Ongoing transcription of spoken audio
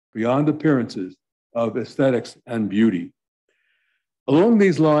beyond appearances of aesthetics and beauty. Along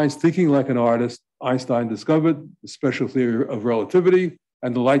these lines, thinking like an artist, Einstein discovered the special theory of relativity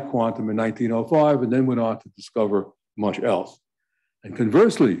and the light quantum in 1905, and then went on to discover much else. And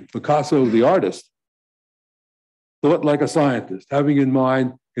conversely, Picasso, the artist, thought like a scientist, having in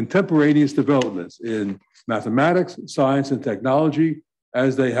mind contemporaneous developments in mathematics, science, and technology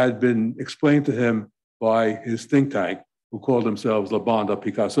as they had been explained to him by his think tank, who called themselves La Banda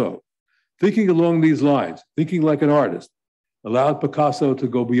Picasso. Thinking along these lines, thinking like an artist, allowed Picasso to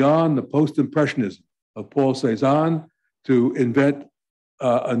go beyond the post-impressionism of Paul Cézanne to invent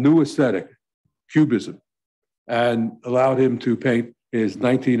a new aesthetic, Cubism, and allowed him to paint his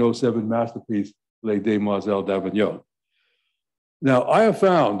 1907 masterpiece, Les Demoiselles d'Avignon. Now, I have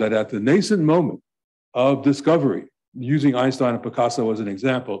found that at the nascent moment of discovery, using Einstein and Picasso as an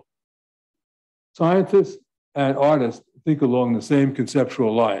example, scientists and artists think along the same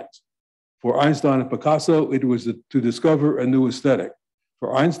conceptual lines. For Einstein and Picasso, it was to discover a new aesthetic.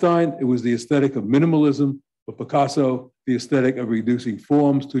 For Einstein, it was the aesthetic of minimalism. For Picasso, the aesthetic of reducing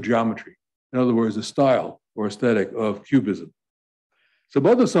forms to geometry. In other words, the style or aesthetic of Cubism. Some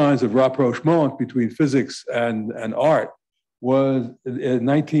other signs of rapprochement between physics and art was in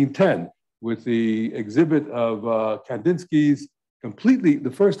 1910 with the exhibit of Kandinsky's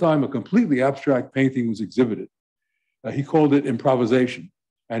the first time a completely abstract painting was exhibited. He called it improvisation.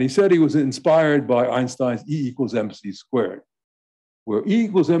 And he said he was inspired by Einstein's E equals mc squared, where E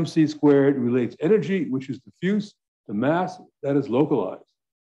equals mc squared relates energy, which is diffuse, to mass that is localized.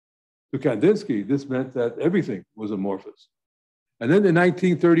 To Kandinsky, this meant that everything was amorphous. And then in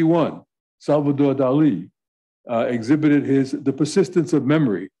 1931, Salvador Dali exhibited The Persistence of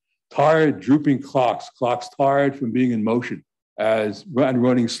Memory, tired, drooping clocks tired from being in motion and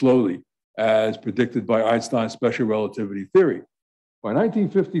running slowly, as predicted by Einstein's special relativity theory. By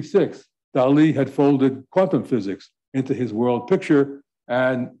 1956, Dali had folded quantum physics into his world picture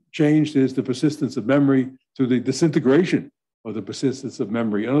and changed The Persistence of Memory to the disintegration of the persistence of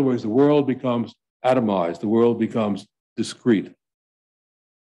memory. In other words, the world becomes atomized, the world becomes discrete.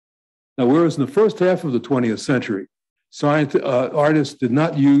 Now, whereas in the first half of the 20th century, artists did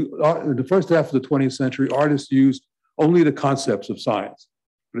not use, in the first half of the 20th century, artists used only the concepts of science.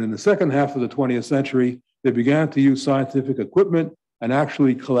 But in the second half of the 20th century, they began to use scientific equipment and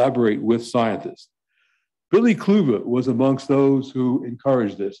actually collaborate with scientists. Billy Kluver was amongst those who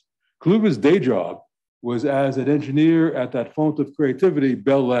encouraged this. Kluver's day job was as an engineer at that font of creativity,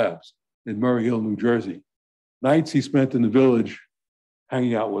 Bell Labs in Murray Hill, New Jersey. Nights he spent in the village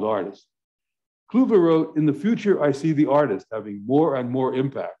hanging out with artists. Kluver wrote, "In the future, I see the artist having more and more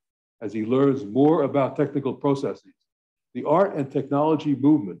impact as he learns more about technical processes. The art and technology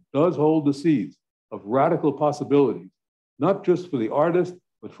movement does hold the seeds of radical possibilities, not just for the artist,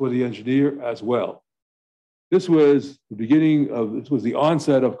 but for the engineer as well." This was the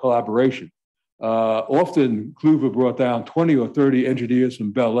onset of collaboration. Often, Kluver brought down 20 or 30 engineers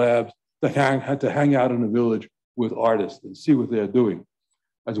from Bell Labs had to hang out in the village with artists and see what they're doing.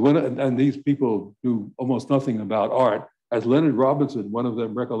 And these people knew almost nothing about art. As Leonard Robinson, one of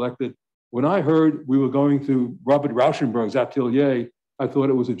them, recollected, "When I heard we were going to Robert Rauschenberg's atelier, I thought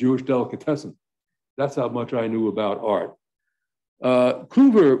it was a Jewish delicatessen. That's how much I knew about art."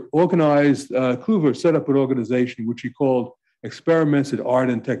 Kluver set up an organization which he called Experiments in Art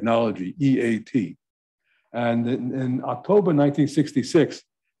and Technology, EAT. And in October 1966,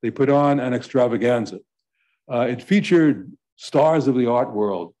 they put on an extravaganza. It featured stars of the art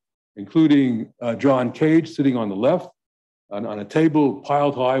world, including John Cage sitting on the left on a table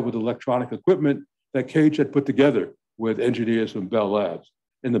piled high with electronic equipment that Cage had put together with engineers from Bell Labs.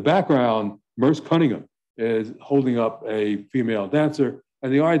 In the background, Merce Cunningham is holding up a female dancer.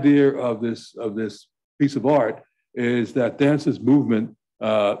 And the idea of this piece of art is that dance's movement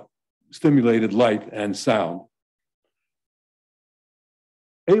stimulated light and sound.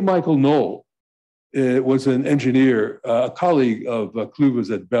 A. Michael Knoll was an engineer, a colleague of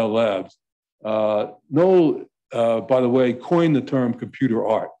Kluver's at Bell Labs. Knoll, by the way, coined the term computer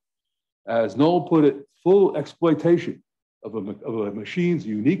art. As Knoll put it, full exploitation of a machine's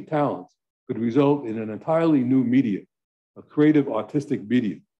unique talents could result in an entirely new medium, a creative artistic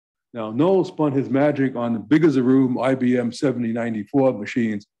medium. Now, Knoll spun his magic on the big as a room IBM 7094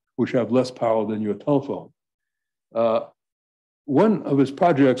 machines, which have less power than your telephone. One of his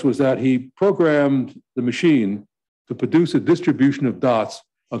projects was that he programmed the machine to produce a distribution of dots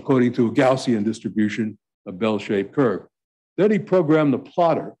according to a Gaussian distribution, a bell-shaped curve. Then he programmed the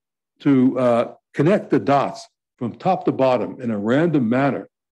plotter to connect the dots from top to bottom in a random manner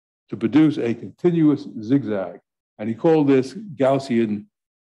to produce a continuous zigzag. And he called this Gaussian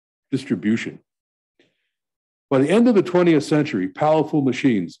distribution. By the end of the 20th century, powerful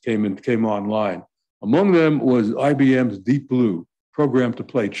machines came online. Among them was IBM's Deep Blue, programmed to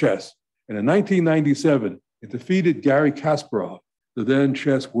play chess. And in 1997, it defeated Garry Kasparov, the then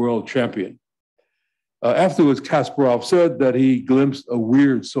chess world champion. Afterwards, Kasparov said that he glimpsed a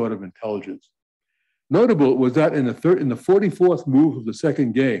weird sort of intelligence. Notable was that in the 44th move of the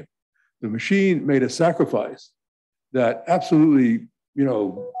second game, the machine made a sacrifice that absolutely,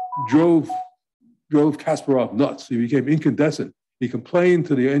 drove Kasparov nuts. He became incandescent. He complained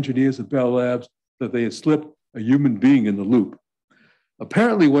to the engineers at Bell Labs that they had slipped a human being in the loop.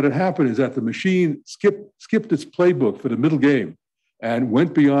 Apparently, what had happened is that the machine skipped its playbook for the middle game and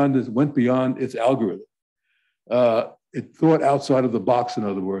went beyond its algorithm. It thought outside of the box, in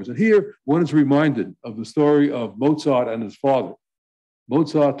other words. And here, one is reminded of the story of Mozart and his father.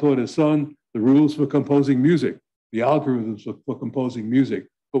 Mozart taught his son the rules for composing music, the algorithms for composing music,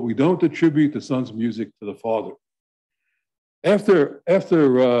 but we don't attribute the son's music to the father. After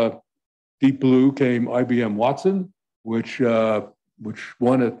Deep Blue came IBM Watson, which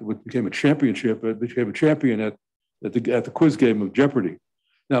became a champion at the quiz game of Jeopardy.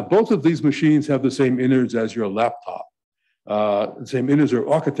 Now, both of these machines have the same innards as your laptop, the same innards or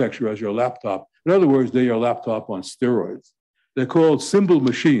architecture as your laptop. In other words, they're your laptop on steroids. They're called symbol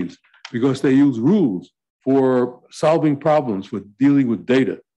machines because they use rules for solving problems, for dealing with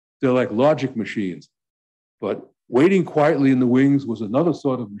data. They're like logic machines. But waiting quietly in the wings was another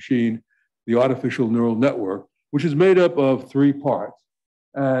sort of machine, the artificial neural network, which is made up of three parts.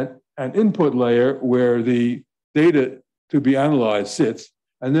 An input layer where the data to be analyzed sits,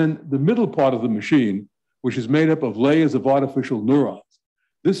 and then the middle part of the machine, which is made up of layers of artificial neurons,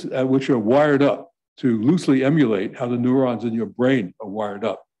 which are wired up to loosely emulate how the neurons in your brain are wired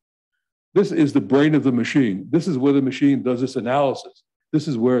up. This is the brain of the machine. This is where the machine does its analysis. This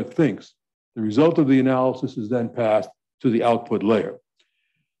is where it thinks. The result of the analysis is then passed to the output layer.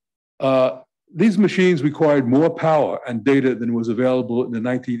 These machines required more power and data than was available in the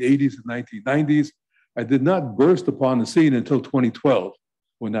 1980s and 1990s, and did not burst upon the scene until 2012,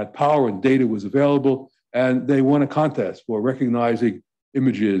 when that power and data was available, and they won a contest for recognizing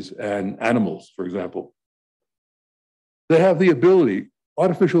images and animals, for example. They have the ability,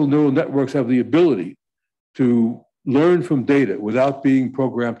 artificial neural networks have the ability to learn from data without being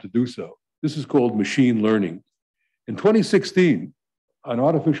programmed to do so. This is called machine learning. In 2016, an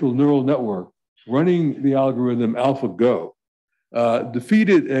artificial neural network running the algorithm AlphaGo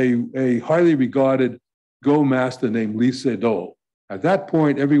defeated a highly regarded Go master named Lee Sedol. At that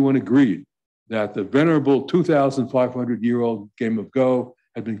point, everyone agreed that the venerable 2,500-year-old game of Go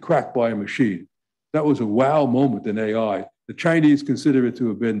had been cracked by a machine. That was a wow moment in AI. The Chinese consider it to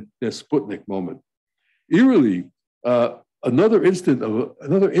have been their Sputnik moment. Eerily, another instance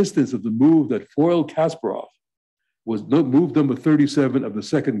of the move that foiled Kasparov was move number 37 of the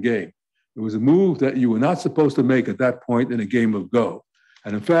second game. It was a move that you were not supposed to make at that point in a game of Go.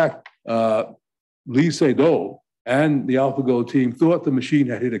 And in fact, Lee Sedol and the AlphaGo team thought the machine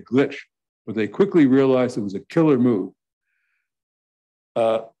had hit a glitch, but they quickly realized it was a killer move.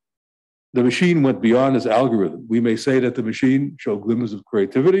 The machine went beyond its algorithm. We may say that the machine showed glimmers of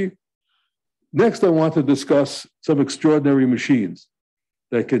creativity. Next, I want to discuss some extraordinary machines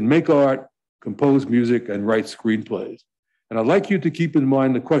that can make art, compose music, and write screenplays. And I'd like you to keep in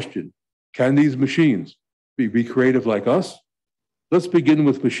mind the question, can these machines be creative like us? Let's begin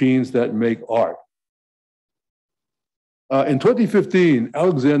with machines that make art. In 2015,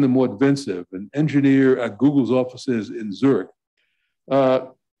 Alexander Mortvensev, an engineer at Google's offices in Zurich,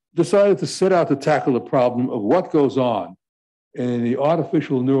 decided to set out to tackle the problem of what goes on in the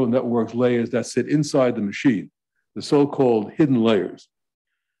artificial neural networks layers that sit inside the machine, the so-called hidden layers.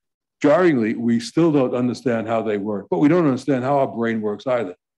 Jarringly, we still don't understand how they work, but we don't understand how our brain works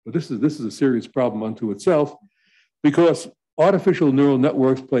either. But this is a serious problem unto itself, because artificial neural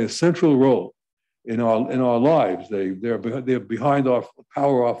networks play a central role in our lives. They're behind our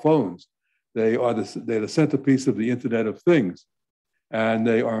power our phones. They're the centerpiece of the Internet of Things, and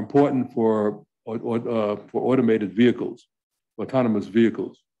they are important for automated vehicles, autonomous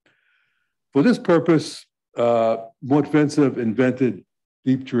vehicles. For this purpose, Mortvensev invented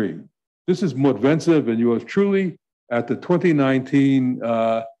Deep Dream. This is Mortvensev and yours truly at the 2019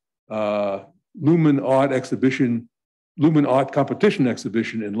 Lumen Art Competition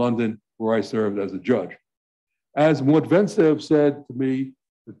exhibition in London, where I served as a judge. As Mortvensev said to me,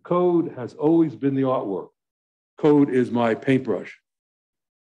 the code has always been the artwork. Code is my paintbrush.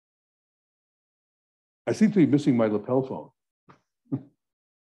 I seem to be missing my lapel phone.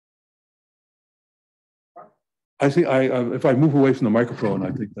 I see. If I move away from the microphone,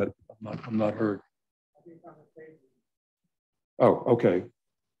 I think that I'm not heard. Oh, okay.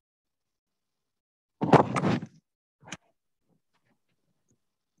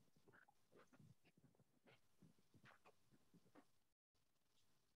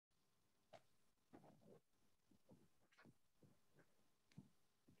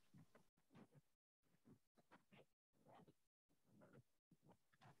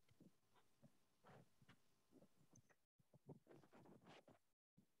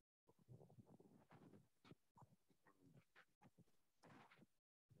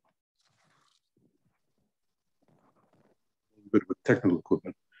 Bit with technical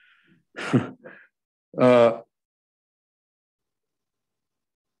equipment.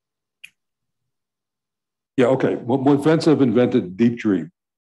 Yeah, okay. Mortvensev invented Deep Dream,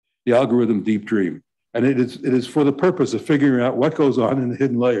 the algorithm Deep Dream. And it is for the purpose of figuring out what goes on in the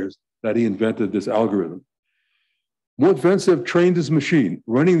hidden layers that he invented this algorithm. Mortvensev trained his machine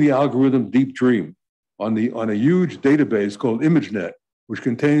running the algorithm Deep Dream on a huge database called ImageNet, which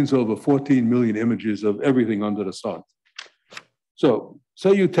contains over 14 million images of everything under the sun. So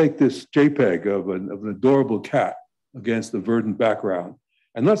say you take this JPEG of an adorable cat against a verdant background,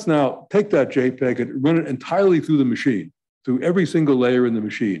 and let's now take that JPEG and run it entirely through the machine, through every single layer in the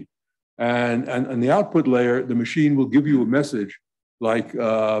machine. And the output layer, the machine will give you a message like,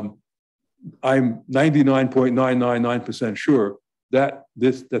 I'm 99.999% sure that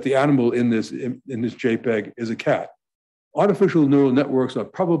the animal in this JPEG is a cat. Artificial neural networks are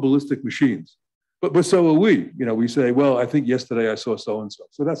probabilistic machines, but so are we. You know, we say, well, I think yesterday I saw so-and-so,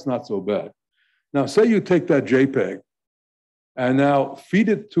 so that's not so bad. Now, say you take that JPEG and now feed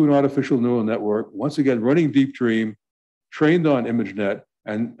it to an artificial neural network, once again, running Deep Dream, trained on ImageNet,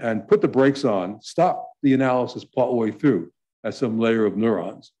 and put the brakes on, stop the analysis partway through at some layer of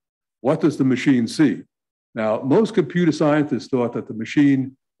neurons. What does the machine see? Now, most computer scientists thought that the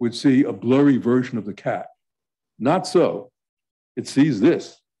machine would see a blurry version of the cat. Not so. It sees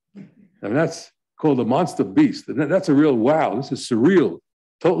this. And that's called a monster beast. And that's a real wow. This is surreal,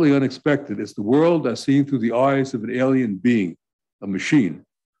 totally unexpected. It's the world as seen through the eyes of an alien being, a machine.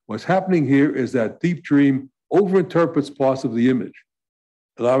 What's happening here is that Deep Dream overinterprets parts of the image,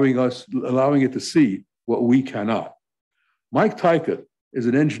 allowing it to see what we cannot. Mike Tykert is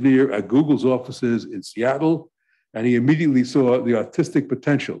an engineer at Google's offices in Seattle, and he immediately saw the artistic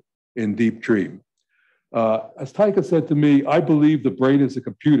potential in Deep Dream. As Tykert said to me, I believe the brain is a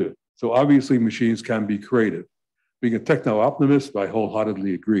computer, so obviously machines can be creative. Being a techno-optimist, I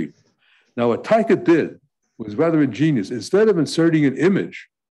wholeheartedly agreed. Now, what Tykert did was rather ingenious. Instead of inserting an image,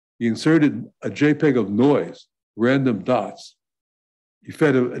 he inserted a JPEG of noise, random dots. He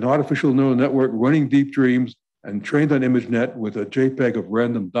fed an artificial neural network running Deep Dreams and trained on ImageNet with a JPEG of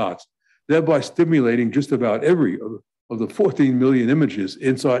random dots, thereby stimulating just about every of the 14 million images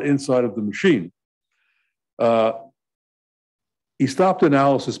inside of the machine. He stopped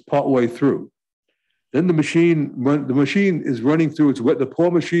analysis partway through. Then the machine is running through the poor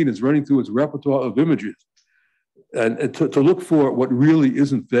machine is running through its repertoire of images and to look for what really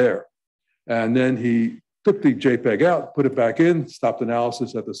isn't there. And then he took the JPEG out, put it back in, stopped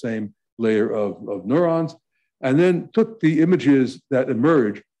analysis at the same layer of neurons, and then took the images that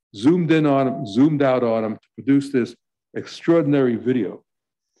emerged, zoomed in on them, zoomed out on them to produce this extraordinary video.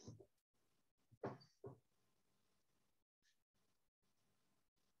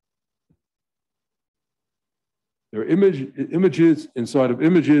 There are images inside of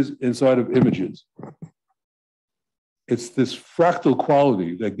images inside of images. It's this fractal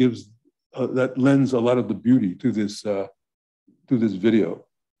quality that gives, that lends a lot of the beauty to this video.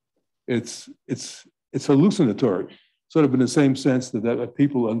 It's hallucinatory, sort of in the same sense that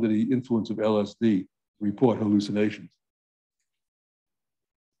people under the influence of LSD report hallucinations.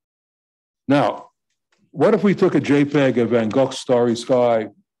 Now, what if we took a JPEG of Van Gogh's Starry Sky,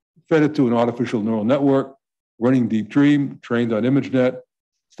 fed it to an artificial neural network, running Deep Dream, trained on ImageNet,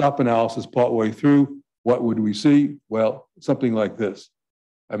 stop analysis partway through? What would we see? Well, something like this.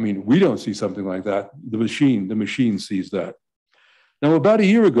 I mean, we don't see something like that. The machine sees that. Now, about a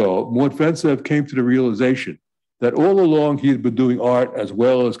year ago, Mortvensev came to the realization that all along he had been doing art as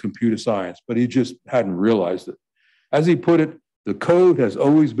well as computer science, but he just hadn't realized it. As he put it, the code has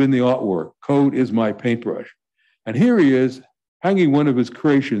always been the artwork. Code is my paintbrush. And here he is, hanging one of his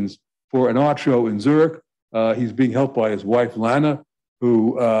creations for an art show in Zurich. He's being helped by his wife, Lana,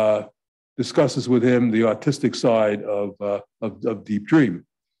 who discusses with him the artistic side of Deep Dream.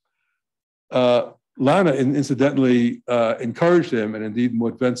 Lana, incidentally, encouraged him, and indeed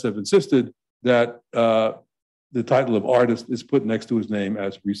Mortvensev insisted that the title of artist is put next to his name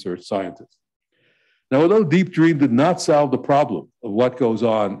as research scientist. Now, although Deep Dream did not solve the problem of what goes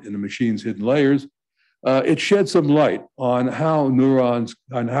on in the machine's hidden layers, it shed some light on how neurons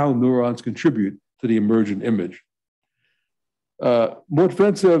contribute to the emergent image.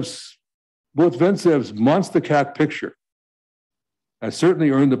 Mortventsev's monster cat picture has certainly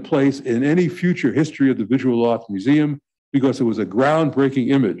earned a place in any future history of the Visual Arts Museum because it was a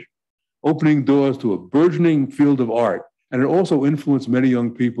groundbreaking image, opening doors to a burgeoning field of art, and it also influenced many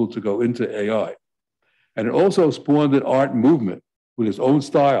young people to go into AI. And it also spawned an art movement with its own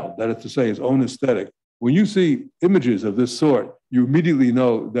style, that is to say, its own aesthetic. When you see images of this sort, you immediately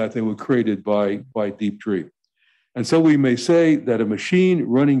know that they were created by Deep Dream. And so we may say that a machine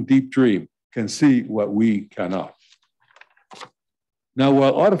running Deep Dream can see what we cannot. Now,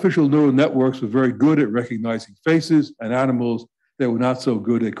 while artificial neural networks were very good at recognizing faces and animals, they were not so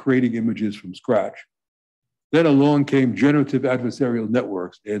good at creating images from scratch. Then along came generative adversarial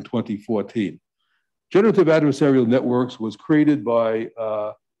networks in 2014. Generative adversarial networks was created by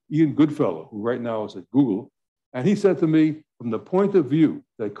Ian Goodfellow, who right now is at Google. And he said to me, from the point of view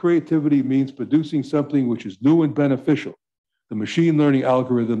that creativity means producing something which is new and beneficial, the machine learning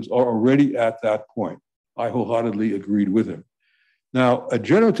algorithms are already at that point. I wholeheartedly agreed with him. Now, a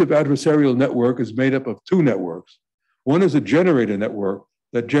generative adversarial network is made up of two networks. One is a generator network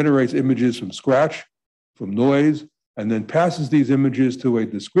that generates images from scratch, from noise, and then passes these images to a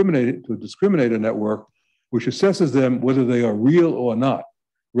discriminator network, which assesses them whether they are real or not,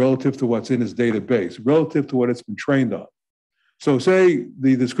 relative to what's in its database, relative to what it's been trained on. So say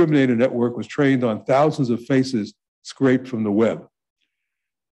the discriminator network was trained on thousands of faces scraped from the web.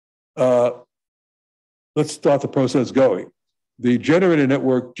 Let's start the process going. The generator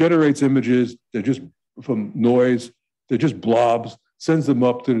network generates images, they're just from noise, they're just blobs, sends them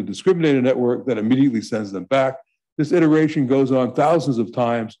up to the discriminator network that immediately sends them back. This iteration goes on thousands of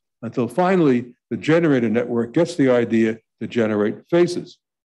times until finally the generator network gets the idea to generate faces.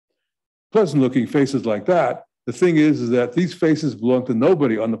 Pleasant looking faces like that. The thing is that these faces belong to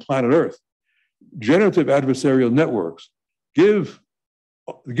nobody on the planet Earth. Generative adversarial networks give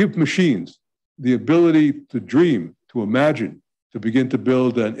machines the ability to dream, to imagine, to begin to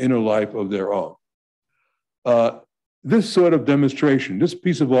build an inner life of their own. This sort of demonstration, this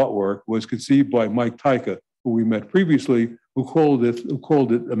piece of artwork was conceived by Mike Tyka, who we met previously, who called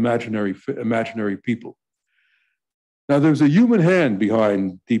it imaginary people. Now, there's a human hand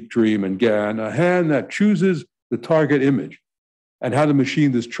behind Deep Dream and GAN, a hand that chooses the target image and how the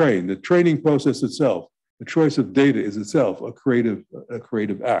machine is trained. The training process itself, the choice of data is itself a creative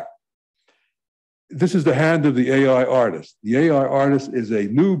act. This is the hand of the AI artist. The AI artist is a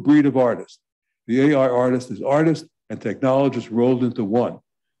new breed of artist. The AI artist is artist and technologist rolled into one.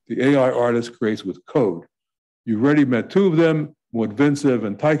 The AI artist creates with code. You've already met two of them, Mortvintsev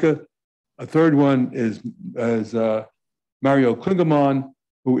and Tyka. A third one is Mario Klingemann,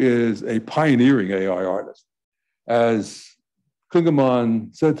 who is a pioneering AI artist. As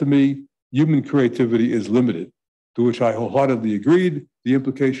Klingemann said to me, human creativity is limited, to which I wholeheartedly agreed, the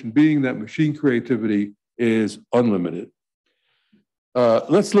implication being that machine creativity is unlimited.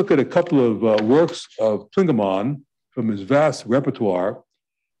 Let's look at a couple of works of Klingemann from his vast repertoire.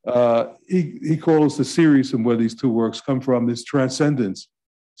 He calls the series from where these two works come from his Transcendence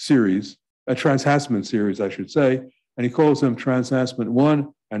series, a Transenhancement series, I should say, and he calls them Transenhancement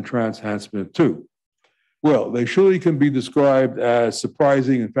 1 and Transenhancement 2. Well, they surely can be described as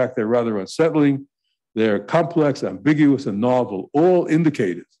surprising. In fact, they're rather unsettling. They're complex, ambiguous, and novel, all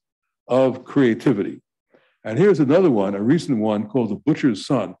indicators of creativity. And here's another one, a recent one called The Butcher's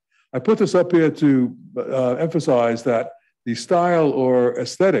Son. I put this up here to emphasize that the style or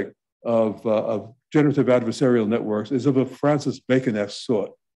aesthetic of generative adversarial networks is of a Francis Bacon-esque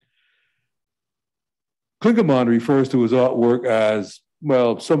sort. Klingemann refers to his artwork as,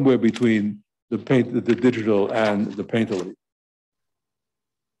 well, somewhere between the digital and the painterly.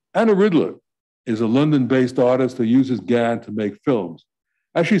 Anna Ridler is a London-based artist who uses GAN to make films.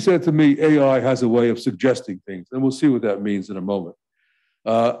 As she said to me, AI has a way of suggesting things, and we'll see what that means in a moment.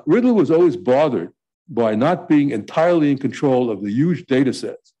 Ridler was always bothered by not being entirely in control of the huge data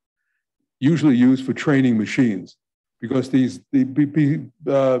sets usually used for training machines, because beyond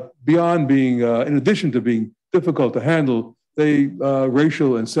being, in addition to being difficult to handle,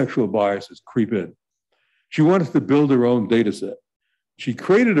 racial and sexual biases creep in. She wanted to build her own data set. She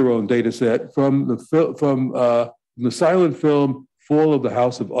created her own data set from the silent film Fall of the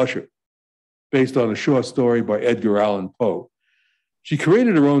House of Usher, based on a short story by Edgar Allan Poe. She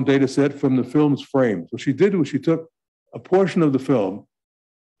created her own data set from the film's frames. What she did was she took a portion of the film,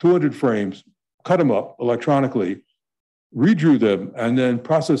 200 frames, cut them up electronically, redrew them, and then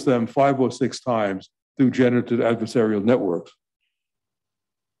processed them 5 or 6 times through generative adversarial networks.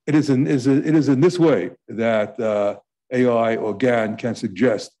 It is in this way that AI or GAN can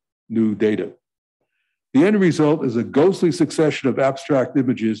suggest new data. The end result is a ghostly succession of abstract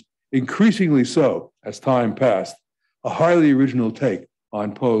images, increasingly so as time passed, a highly original take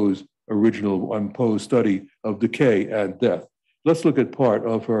on Poe's study of decay and death. Let's look at part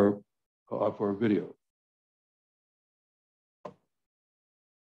of her video.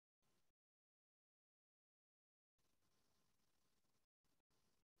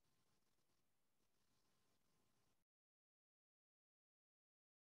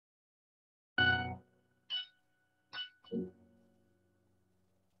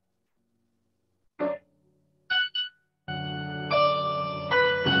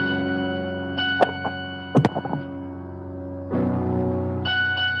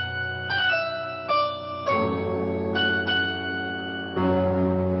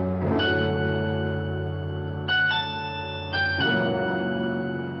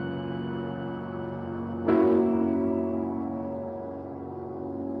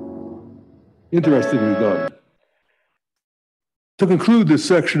 Interestingly done. To conclude this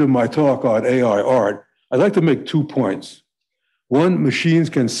section of my talk on AI art, I'd like to make 2 points. One, machines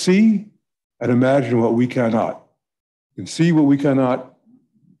can see and imagine what we cannot. Can see what we cannot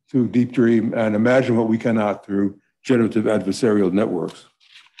through Deep Dream and imagine what we cannot through generative adversarial networks.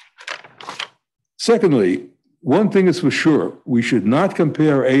 Secondly, one thing is for sure, we should not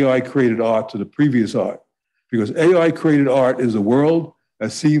compare AI-created art to the previous art, because AI-created art is a world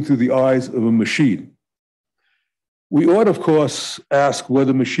as seen through the eyes of a machine. We ought, of course, ask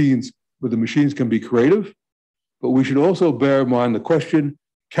whether machines can be creative, but we should also bear in mind the question,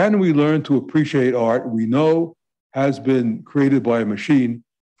 can we learn to appreciate art we know has been created by a machine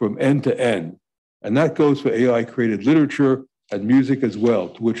from end to end? And that goes for AI-created literature and music as well,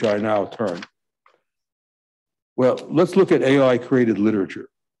 to which I now turn. Well, let's look at AI-created literature.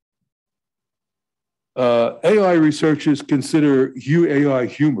 AI researchers consider AI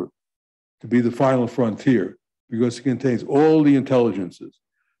humor to be the final frontier because it contains all the intelligences.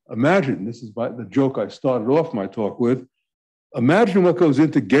 Imagine, this is the joke I started off my talk with, imagine what goes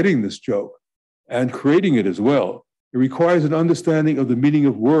into getting this joke and creating it as well. It requires an understanding of the meaning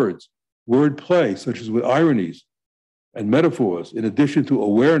of words, word play, such as with ironies and metaphors, in addition to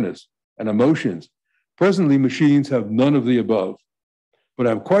awareness and emotions. Presently, machines have none of the above, but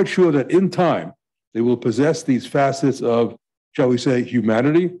I'm quite sure that in time, they will possess these facets of, shall we say,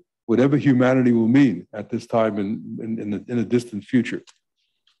 humanity, whatever humanity will mean at this time in a distant future.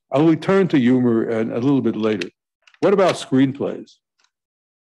 I will return to humor a little bit later. What about screenplays?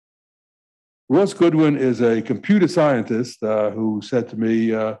 Ross Goodwin is a computer scientist who said to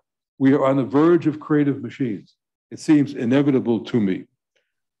me, we are on the verge of creative machines. It seems inevitable to me.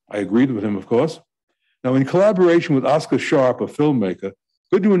 I agreed with him, of course. Now, in collaboration with Oscar Sharp, a filmmaker,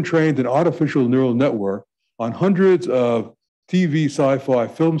 Goodwin trained an artificial neural network on hundreds of TV sci-fi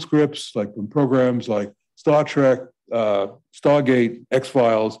film scripts, like from programs like Star Trek, Stargate,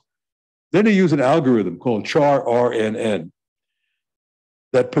 X-Files. Then he used an algorithm called char-RNN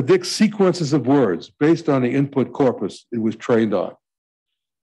that predicts sequences of words based on the input corpus it was trained on.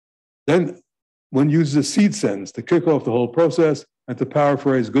 Then one uses a seed sentence to kick off the whole process, and to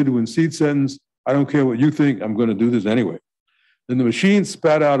paraphrase Goodwin's seed sentence, I don't care what you think, I'm going to do this anyway. Then the machine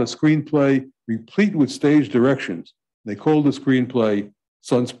spat out a screenplay replete with stage directions. They called the screenplay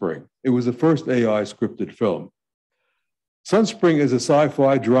Sunspring. It was the first AI scripted film. Sunspring is a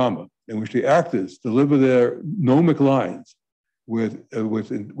sci-fi drama in which the actors deliver their gnomic lines with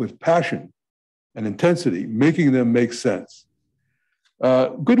passion and intensity, making them make sense.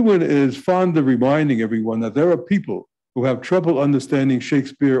 Goodwin is fond of reminding everyone that there are people who have trouble understanding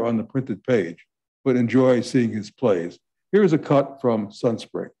Shakespeare on the printed page, but enjoy seeing his plays. Here is a cut from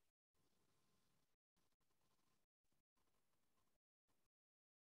Sunspring.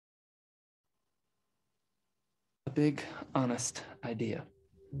 A big, honest idea.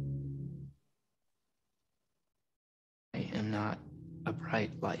 I am not a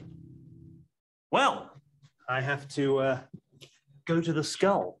bright light. Well, I have to go to the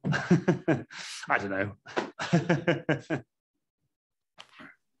skull. I don't know.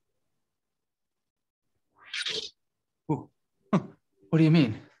 What do you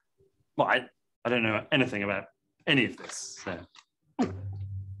mean? Well, I don't know anything about any of this. So.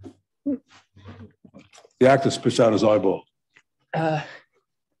 The actor spits out his eyeball. Then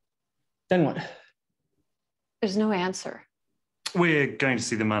what? There's no answer. We're going to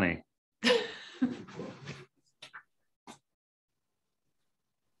see the money.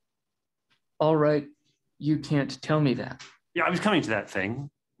 All right, you can't tell me that. Yeah, I was coming to that thing,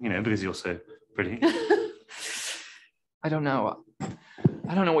 you know, because you're so Pretty. I don't know.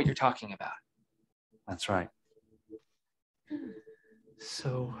 I don't know what you're talking about. That's right.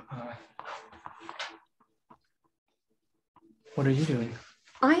 So, what are you doing?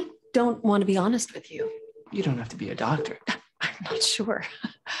 I don't want to be honest with you. You don't have to be a doctor. I'm not sure.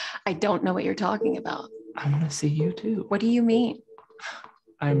 I don't know what you're talking about. I want to see you too. What do you mean?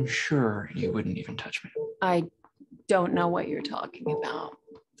 I'm sure you wouldn't even touch me. I don't know what you're talking about.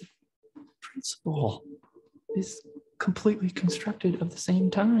 Principle is completely constructed of the same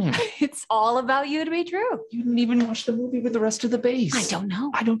time. It's all about you to be true. You didn't even watch the movie with the rest of the base. I don't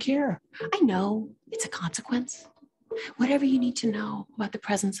know. I don't care. I know it's a consequence. Whatever you need to know about the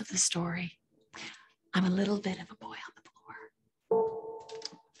presence of the story. I'm a little bit of a boy on the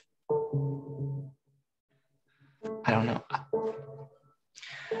floor. I don't know.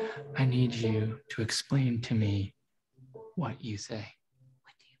 I need you to explain to me what you say.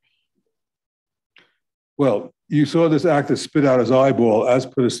 What do you mean? Well, you saw this actor spit out his eyeball as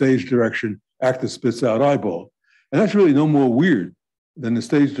per the stage direction, actor spits out eyeball. And that's really no more weird than the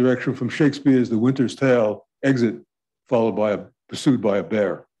stage direction from Shakespeare's The Winter's Tale, exit, pursued by a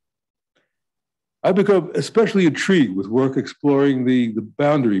bear. I've become especially intrigued with work exploring the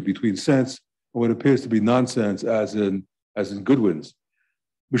boundary between sense and what appears to be nonsense, as in Goodwin's.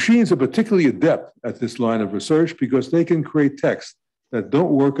 Machines are particularly adept at this line of research because they can create text that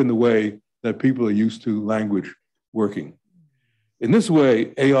don't work in the way that people are used to language working. In this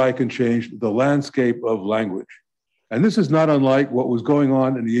way, AI can change the landscape of language. And this is not unlike what was going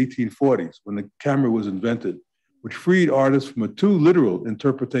on in the 1840s when the camera was invented, which freed artists from a too literal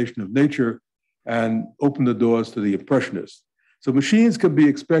interpretation of nature and opened the doors to the Impressionists. So machines can be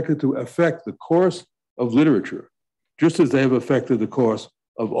expected to affect the course of literature, just as they have affected the course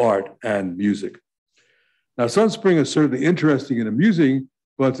of art and music. Now, Sunspring is certainly interesting and amusing,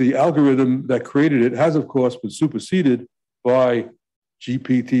 but the algorithm that created it has, of course, been superseded by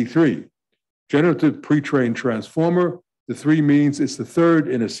GPT-3. Generative pre-trained transformer. The 3 means it's the third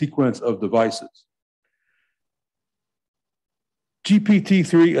in a sequence of devices.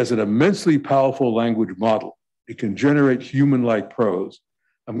 GPT-3 is an immensely powerful language model. It can generate human-like prose.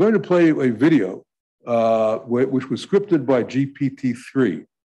 I'm going to play a video which was scripted by GPT-3.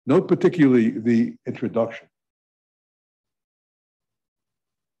 Note particularly the introduction.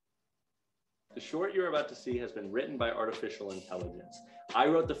 The short you're about to see has been written by artificial intelligence. I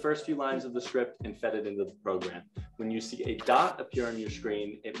wrote the first few lines of the script and fed it into the program. When you see a dot appear on your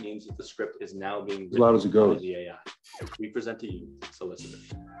screen, it means that the script is now being written as loud as it goes by the AI. We present to you,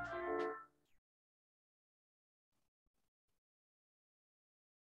 solicitors.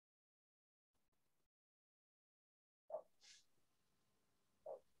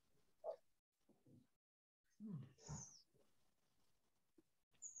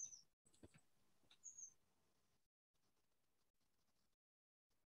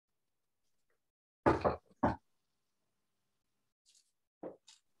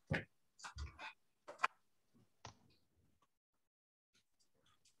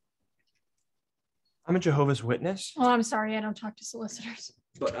 I'm a Jehovah's Witness, Oh, I'm sorry, I don't talk to solicitors.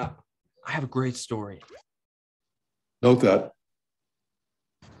 but I have a great story. Note that.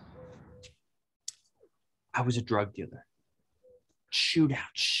 I was a drug dealer.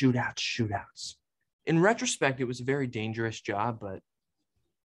 Shootouts. In retrospect, it was a very dangerous job, but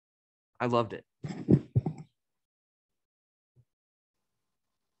I loved it.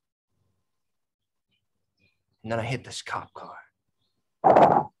 And then I hit this cop car.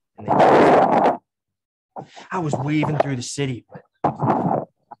 And I was weaving through the city, but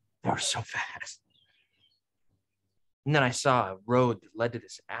they were so fast. And then I saw a road that led to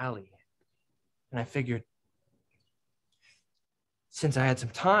this alley. And I figured, since I had some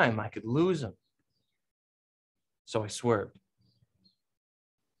time, I could lose them. So I swerved.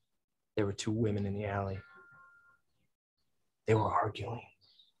 There were 2 women in the alley. They were arguing.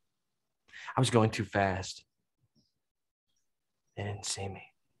 I was going too fast. They didn't see me.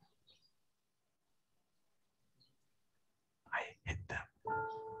 I hit them.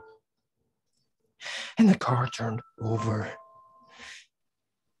 And the car turned over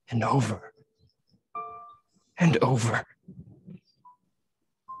and over and over.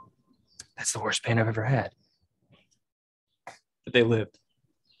 That's the worst pain I've ever had. But they lived.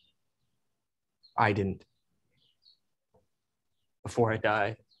 I didn't. Before I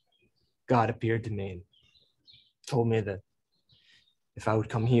died, God appeared to me and told me that if I would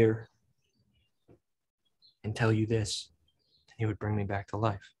come here and tell you this, then he would bring me back to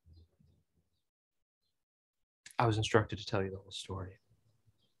life. I was instructed to tell you the whole story.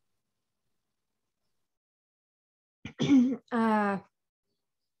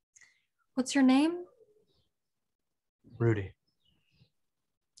 What's your name? Rudy.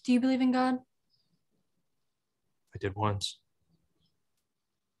 Do you believe in God? I did once.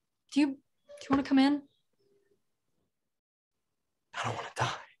 Do you want to come in? I don't want to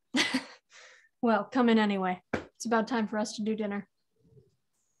die. Well, come in anyway. It's about time for us to do dinner.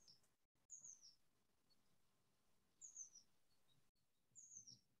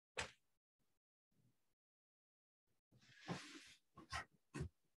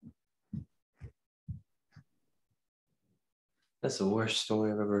 That's the worst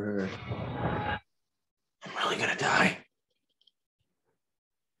story I've ever heard. I'm really gonna die.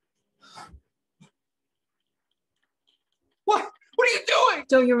 What? What are you doing?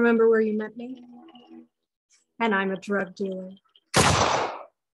 Don't you remember where you met me? And I'm a drug dealer.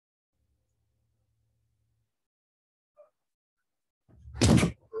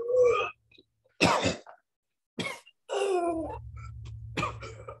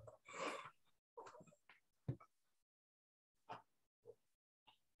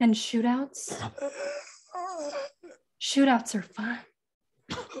 And shootouts? Shootouts are fun.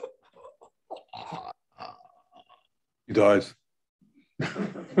 He dies.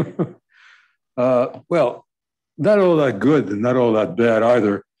 Well, not all that good and not all that bad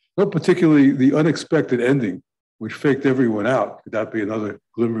either. Not particularly the unexpected ending, which faked everyone out. Could that be another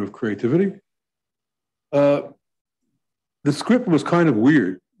glimmer of creativity? The script was kind of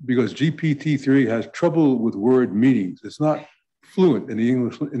weird because GPT-3 has trouble with word meanings. It's not fluent in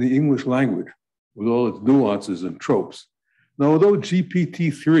the English language with all its nuances and tropes. Now, although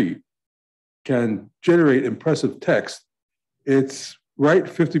GPT-3 can generate impressive text, it's right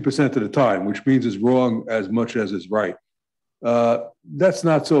 50% of the time, which means it's wrong as much as it's right. That's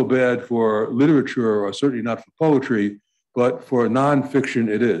not so bad for literature, or certainly not for poetry, but for nonfiction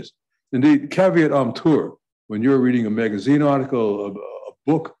it is. Indeed, caveat emptor, when you're reading a magazine article, a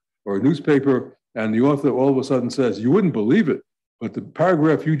book, or a newspaper, and the author all of a sudden says, you wouldn't believe it, but the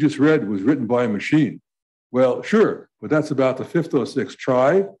paragraph you just read was written by a machine. Well, sure, but that's about the fifth or sixth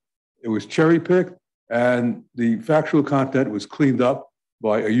try. It was cherry-picked, and the factual content was cleaned up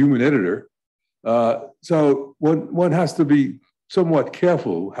by a human editor. So one has to be somewhat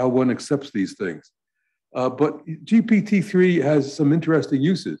careful how one accepts these things. But GPT-3 has some interesting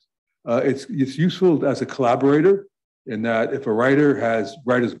uses. It's useful as a collaborator in that if a writer has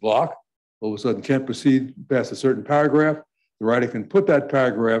writer's block, all of a sudden can't proceed past a certain paragraph, the writer can put that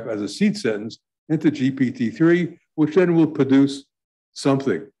paragraph as a seed sentence into GPT-3, which then will produce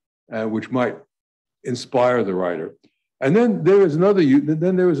something which might inspire the writer. And then there is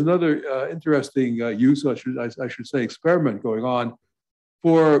another interesting use, I should say, experiment going on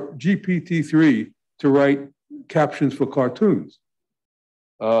for GPT-3 to write captions for cartoons.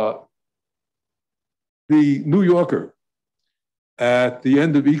 The New Yorker, at the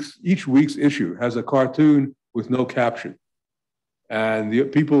end of each week's issue, has a cartoon with no caption. And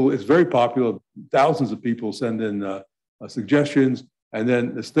it's very popular. Thousands of people send in suggestions. And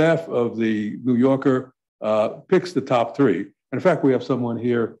then the staff of the New Yorker picks the top three. And in fact, we have someone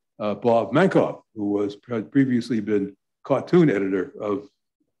here, Bob Mankoff, who had previously been cartoon editor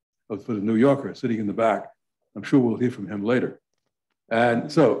for the New Yorker, sitting in the back. I'm sure we'll hear from him later. And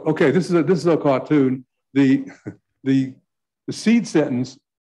so, okay, this is a cartoon. The seed sentence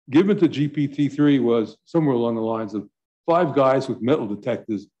given to GPT-3 was somewhere along the lines of 5 guys with metal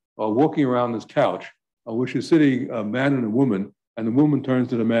detectors are walking around this couch, on which is sitting a man and a woman, and the woman turns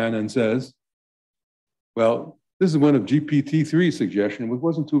to the man and says, well, this is one of GPT-3's suggestions, which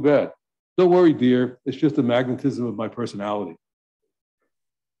wasn't too bad. Don't worry, dear, it's just the magnetism of my personality.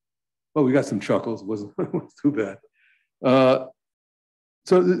 Well, we got some chuckles, it wasn't too bad.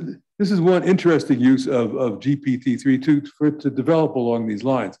 So this is one interesting use of GPT-3 for it to develop along these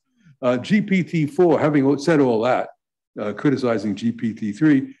lines. GPT-4, having said all that, criticizing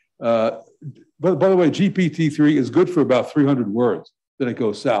GPT-3, but by the way, GPT-3 is good for about 300 words. Then it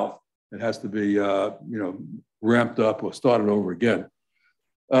goes south. It has to be, ramped up or started over again.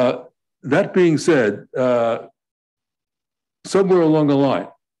 That being said, somewhere along the line,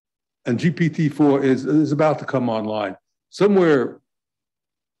 and GPT-4 is about to come online, somewhere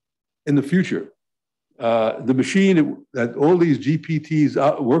in the future, the machine that all these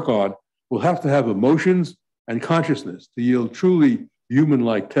GPTs work on will have to have emotions and consciousness to yield truly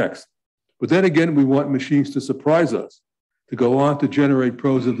human-like text. But then again, we want machines to surprise us, to go on to generate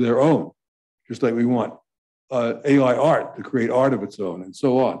prose of their own, just like we want AI art to create art of its own, and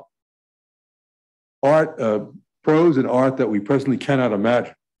so on. Prose and art that we presently cannot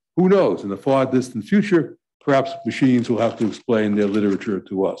imagine. Who knows, in the far distant future, perhaps machines will have to explain their literature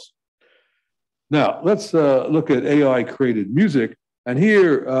to us. Now, let's look at AI-created music. And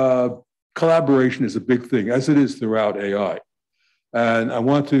here, collaboration is a big thing, as it is throughout AI. And I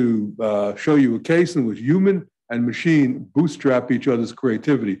want to show you a case in which human and machine bootstrap each other's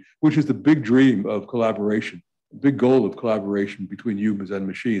creativity, which is the big dream of collaboration, the big goal of collaboration between humans and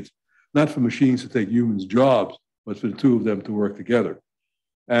machines. Not for machines to take humans' jobs, but for the two of them to work together.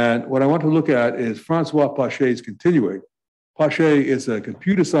 And what I want to look at is Francois Pachet's continuing. Pachet is a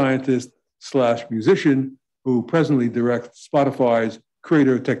computer scientist / musician who presently directs Spotify's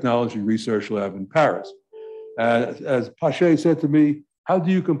Creator Technology Research Lab in Paris. And as Pachet said to me, how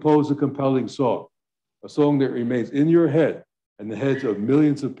do you compose a compelling song? A song that remains in your head and the heads of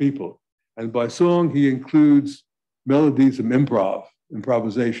millions of people. And by song, he includes melodies of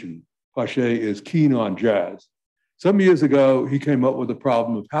improvisation. Pachet is keen on jazz. Some years ago, he came up with the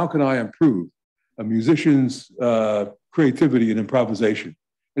problem of how can I improve a musician's creativity and improvisation?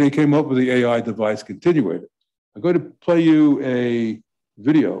 And he came up with the AI device Continuator. I'm going to play you a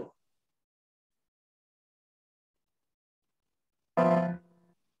video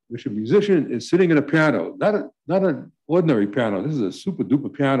which a musician is sitting at a piano, not an ordinary piano. This is a super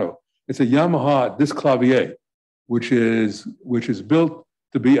duper piano. It's a Yamaha disc clavier, which is built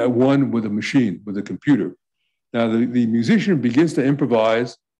to be at one with a machine, with a computer. Now, the musician begins to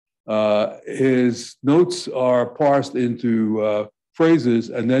improvise. His notes are parsed into phrases,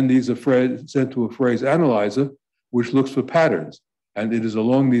 and then these are sent to a phrase analyzer, which looks for patterns. And it is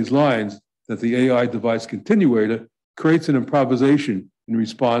along these lines that the AI device Continuator creates an improvisation in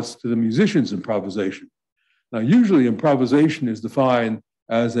response to the musician's improvisation. Now, usually improvisation is defined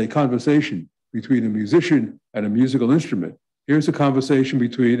as a conversation between a musician and a musical instrument. Here's a conversation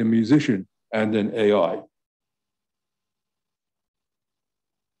between a musician and an AI.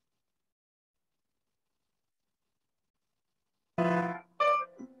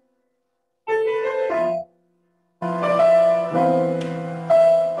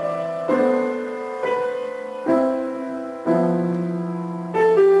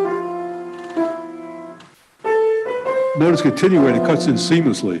 Notice Continuator cuts in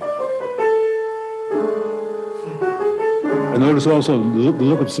seamlessly. And notice also the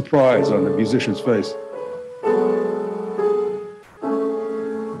look of surprise on the musician's face.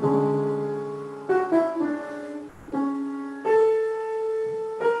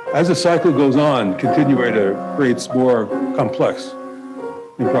 As the cycle goes on, Continuator creates more complex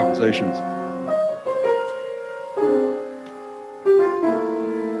improvisations.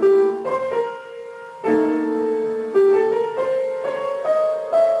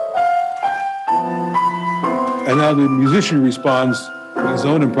 And now the musician responds with his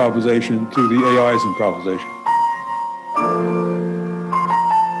own improvisation to the AI's improvisation.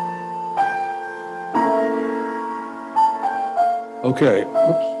 Okay.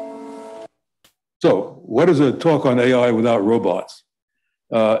 Oops. So, what is a talk on AI without robots?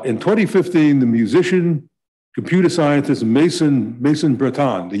 In 2015, the musician, computer scientist Mason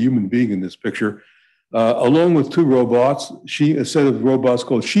Breton, the human being in this picture, along with two robots, a set of robots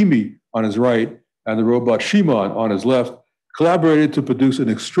called Shimi on his right, and the robot Shimon on his left, collaborated to produce an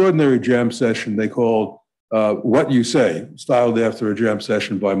extraordinary jam session they called What You Say, styled after a jam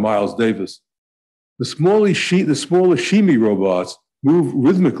session by Miles Davis. The smaller Shimi robots move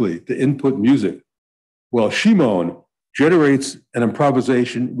rhythmically to input music, while Shimon generates an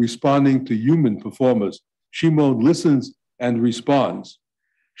improvisation responding to human performers. Shimon listens and responds.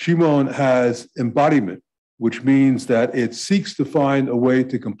 Shimon has embodiment, which means that it seeks to find a way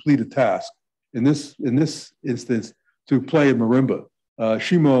to complete a task. In this instance, to play a marimba.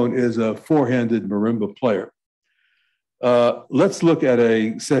 Shimon is a four-handed marimba player. Let's look at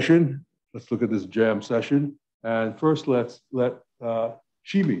a session. Let's look at this jam session. And first, let's let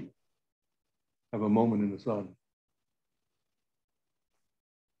Shimi have a moment in the sun.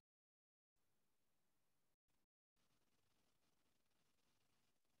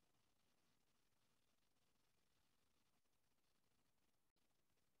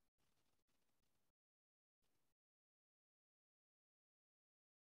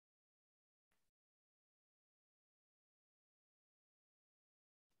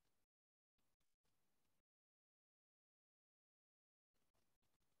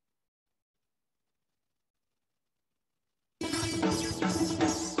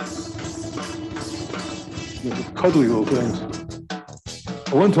 They're cuddly little things.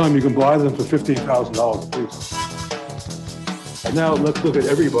 At one time, you can buy them for $15,000 a piece. And now let's look at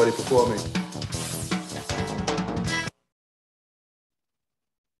everybody performing.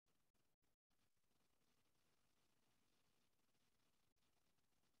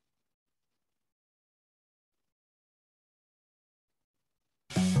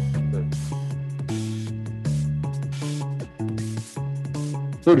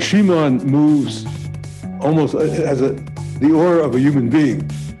 So the Shimon moves almost as the aura of a human being,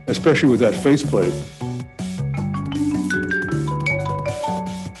 especially with that faceplate.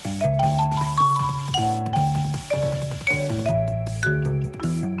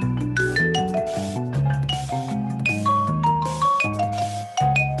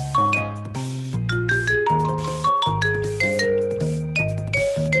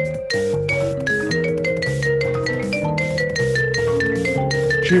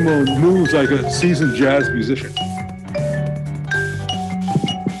 Shimon moves like a seasoned jazz musician.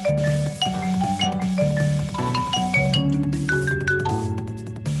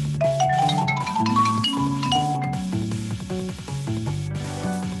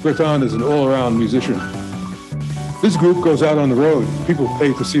 Breton is an all-around musician. This group goes out on the road. People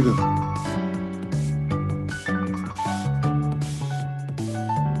pay to see them.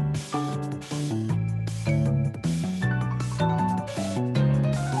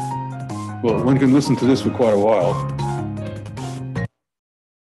 Well, one can listen to this for quite a while.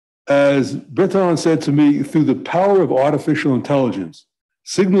 As Breton said to me, through the power of artificial intelligence,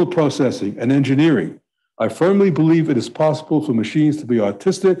 signal processing, and engineering, I firmly believe it is possible for machines to be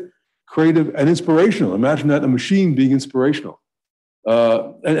artistic, creative, and inspirational. Imagine that, a machine being inspirational.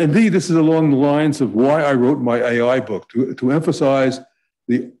 And indeed, this is along the lines of why I wrote my AI book, to emphasize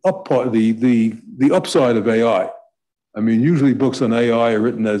the upside of AI. I mean, usually books on AI are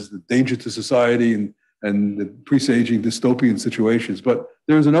written as the danger to society and the presaging dystopian situations, but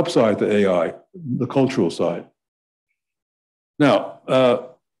there's an upside to AI, the cultural side. Now,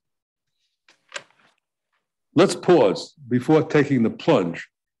 let's pause before taking the plunge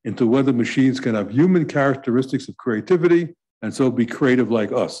into whether machines can have human characteristics of creativity and so be creative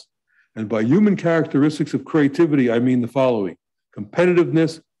like us. And by human characteristics of creativity, I mean the following: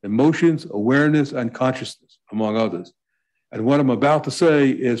 competitiveness, emotions, awareness, and consciousness, among others. And what I'm about to say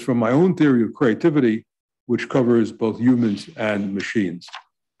is from my own theory of creativity, which covers both humans and machines.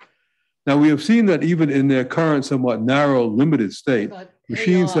 Now, we have seen that even in their current, somewhat narrow, limited state,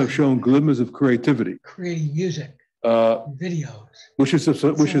 machines have shown glimmers of creativity. Creating music, videos. Which is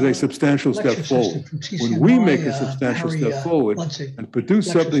a substantial step forward. When we make a substantial step forward and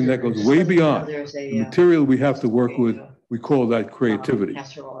produce something that goes way beyond the material we have to work with, we call that creativity.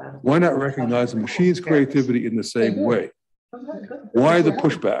 Why not recognize a machine's creativity in the same way? Why the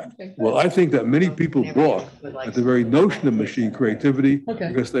pushback? Well, I think that many people balk at the very notion of machine creativity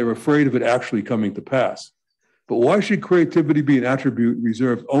because they're afraid of it actually coming to pass. But why should creativity be an attribute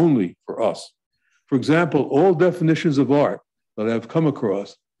reserved only for us? For example, all definitions of art that I've come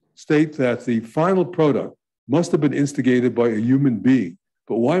across state that the final product must have been instigated by a human being.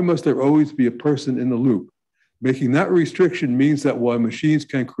 But why must there always be a person in the loop? Making that restriction means that while machines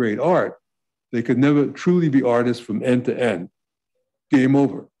can create art, they could never truly be artists from end to end. Game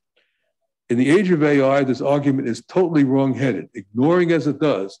over. In the age of AI, this argument is totally wrong-headed, ignoring as it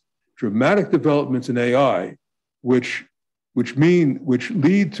does dramatic developments in AI, which will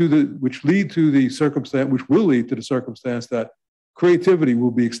lead to the circumstance that creativity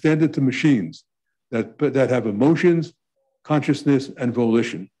will be extended to machines that have emotions, consciousness, and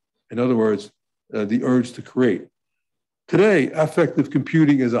volition. In other words, the urge to create. Today, affective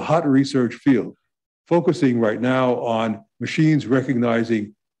computing is a hot research field, focusing right now on machines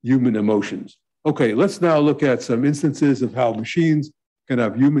recognizing human emotions. Okay, let's now look at some instances of how machines can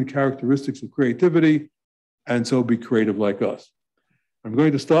have human characteristics of creativity and so be creative like us. I'm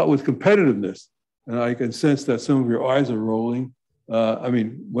going to start with competitiveness, and I can sense that some of your eyes are rolling. I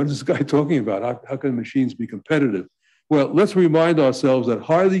mean, what is this guy talking about? How can machines be competitive? Well, let's remind ourselves that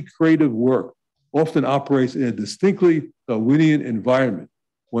highly creative work often operates in a distinctly Darwinian environment.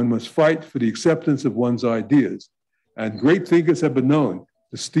 One must fight for the acceptance of one's ideas. And great thinkers have been known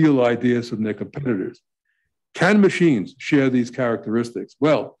to steal ideas from their competitors. Can machines share these characteristics?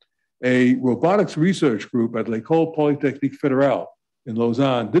 Well, a robotics research group at l'École Polytechnique Fédérale in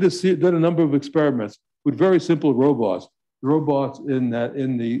Lausanne did a number of experiments with very simple robots. The robots in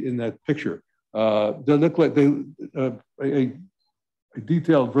that picture, they look like a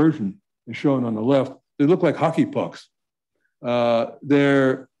detailed version is shown on the left. They look like hockey pucks.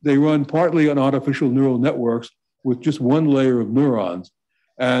 They run partly on artificial neural networks with just one layer of neurons,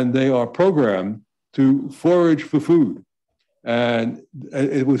 and they are programmed to forage for food. And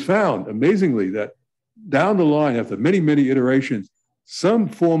it was found, amazingly, that down the line, after many, many iterations, some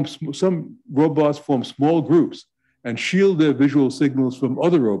robots form small groups and shield their visual signals from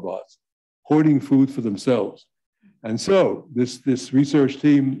other robots, hoarding food for themselves. And so this research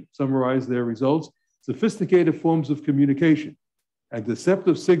team summarized their results. Sophisticated forms of communication and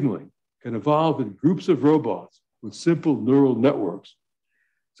deceptive signaling can evolve in groups of robots with simple neural networks.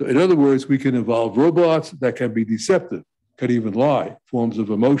 So in other words, we can evolve robots that can be deceptive, can even lie, forms of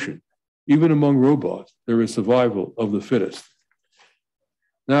emotion. Even among robots, there is survival of the fittest.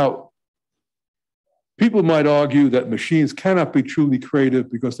 Now, people might argue that machines cannot be truly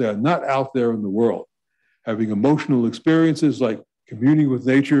creative because they are not out there in the world, having emotional experiences like communing with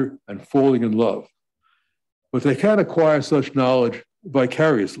nature and falling in love. But they can acquire such knowledge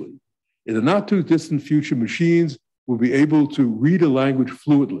vicariously. In the not too distant future, machines will be able to read a language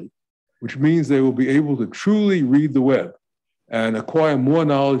fluently, which means they will be able to truly read the web and acquire more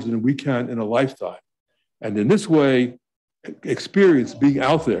knowledge than we can in a lifetime. And in this way, experience being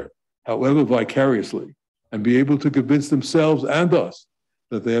out there, however vicariously, and be able to convince themselves and us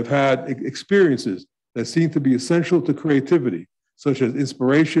that they have had experiences that seem to be essential to creativity, such as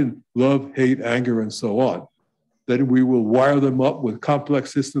inspiration, love, hate, anger, and so on. Then we will wire them up with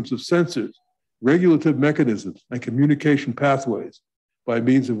complex systems of sensors, regulative mechanisms, and communication pathways, by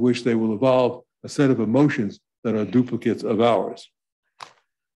means of which they will evolve a set of emotions that are duplicates of ours.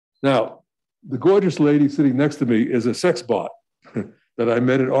 Now, the gorgeous lady sitting next to me is a sex bot that I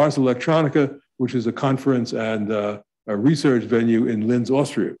met at Ars Electronica, which is a conference and a research venue in Linz,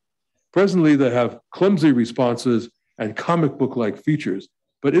 Austria. Presently, they have clumsy responses and comic book-like features,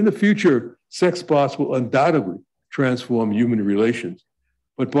 but in the future, sex bots will undoubtedly transform human relations.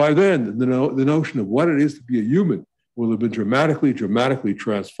 But by then, the notion of what it is to be a human will have been dramatically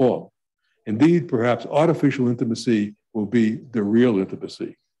transformed. Indeed, perhaps artificial intimacy will be the real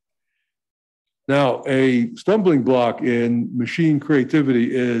intimacy. Now, a stumbling block in machine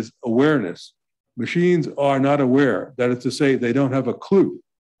creativity is awareness. Machines are not aware, that is to say, they don't have a clue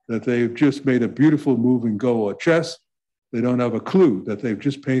that they've just made a beautiful move in Go or chess. They don't have a clue that they've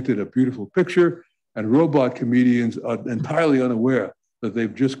just painted a beautiful picture, and robot comedians are entirely unaware that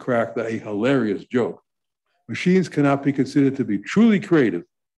they've just cracked a hilarious joke. Machines cannot be considered to be truly creative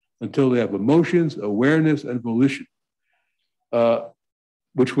until they have emotions, awareness, and volition,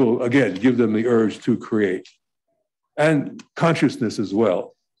 which will, again, give them the urge to create. And consciousness as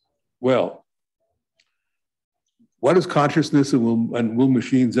well. Well, what is consciousness, and will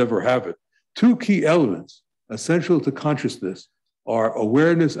machines ever have it? Two key elements essential to consciousness are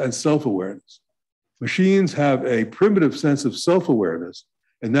awareness and self-awareness. Machines have a primitive sense of self-awareness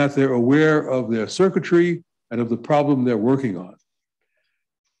in that they're aware of their circuitry and of the problem they're working on.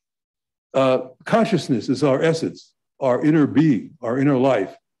 Consciousness is our essence, our inner being, our inner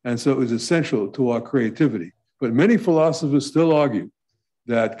life, and so is essential to our creativity. But many philosophers still argue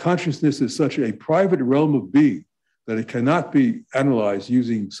that consciousness is such a private realm of being that it cannot be analyzed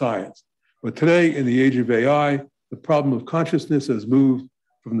using science. But today, in the age of AI, the problem of consciousness has moved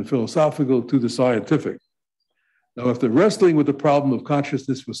from the philosophical to the scientific. Now, after wrestling with the problem of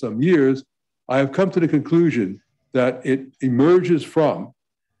consciousness for some years, I have come to the conclusion that it emerges from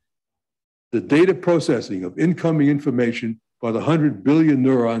the data processing of incoming information by the 100 billion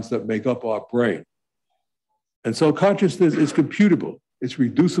neurons that make up our brain. And so consciousness is computable, it's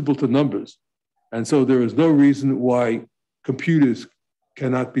reducible to numbers. And so there is no reason why computers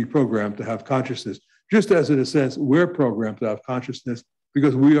cannot be programmed to have consciousness, just as in a sense, we're programmed to have consciousness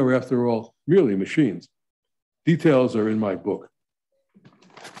because we are, after all, merely machines. Details are in my book.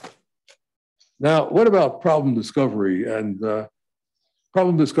 Now, what about problem discovery and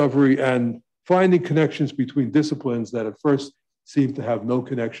finding connections between disciplines that at first seem to have no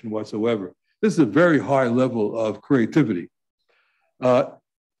connection whatsoever? This is a very high level of creativity. You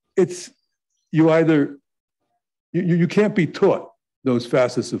can't be taught those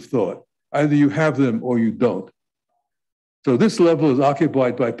facets of thought. Either you have them or you don't. So this level is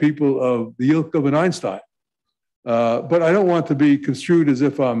occupied by people of the ilk of an Einstein. But I don't want to be construed as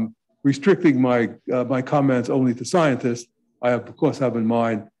if I'm restricting my comments only to scientists. I, of course, have in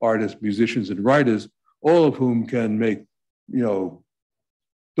mind artists, musicians, and writers, all of whom can make,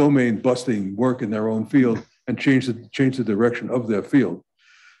 domain-busting work in their own field and change the direction of their field.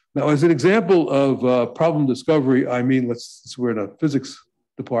 Now, as an example of problem discovery, we're in a physics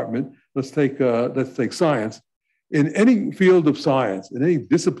department. Let's take science. In any field of science, in any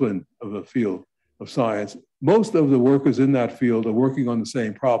discipline of a field of science, most of the workers in that field are working on the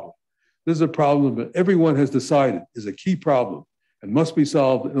same problem. This is a problem that everyone has decided is a key problem and must be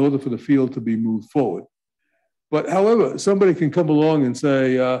solved in order for the field to be moved forward. But however, somebody can come along and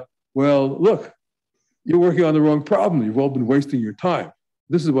say, well, look, you're working on the wrong problem. You've all been wasting your time.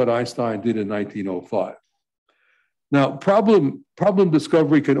 This is what Einstein did in 1905. Now, problem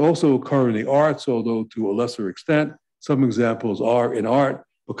discovery can also occur in the arts, although to a lesser extent. Some examples are in art.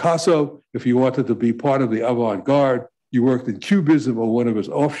 Picasso, if you wanted to be part of the avant-garde, you worked in Cubism or one of its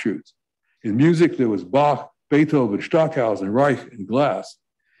offshoots. In music, there was Bach, Beethoven, Stockhausen, Reich, and Glass.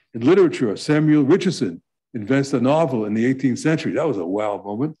 In literature, Samuel Richardson invents a novel in the 18th century. That was a wow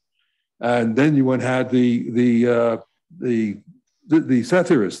moment. And then you had the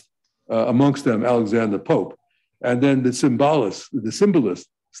satirist, amongst them Alexander Pope, and then the symbolist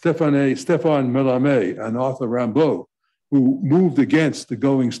Stéphane Mallarmé and Arthur Rimbaud, who moved against the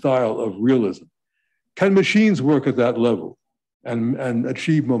going style of realism. Can machines work at that level and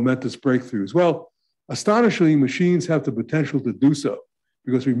achieve momentous breakthroughs? Well, astonishingly, machines have the potential to do so,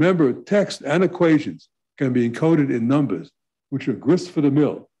 because remember, text and equations can be encoded in numbers, which are grist for the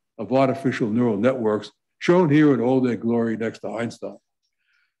mill of artificial neural networks, shown here in all their glory next to Einstein.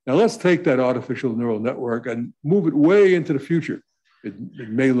 Now let's take that artificial neural network and move it way into the future. It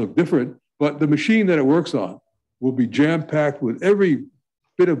may look different, but the machine that it works on will be jam-packed with every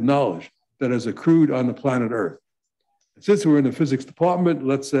bit of knowledge that has accrued on the planet Earth. Since we're in the physics department,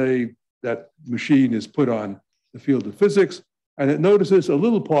 let's say that machine is put on the field of physics, and it notices a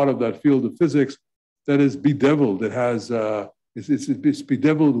little part of that field of physics that is bedeviled. It has, it's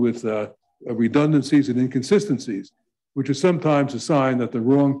bedeviled with redundancies and inconsistencies, which is sometimes a sign that the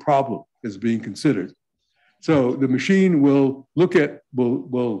wrong problem is being considered. So the machine will look at,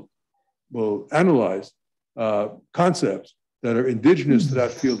 will analyze concepts that are indigenous to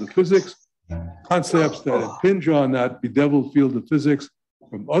that field of physics, concepts that impinge on that bedeviled field of physics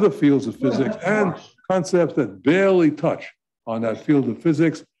from other fields of physics, and concepts that barely touch on that field of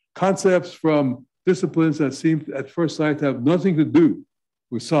physics, concepts from disciplines that seem at first sight to have nothing to do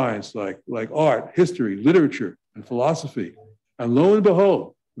with science, like art, history, literature, and philosophy. And lo and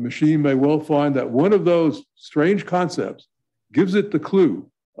behold, the machine may well find that one of those strange concepts gives it the clue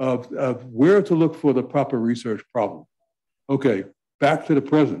of where to look for the proper research problem. Okay, back to the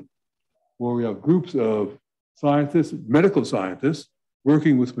present, where we have groups of scientists, medical scientists,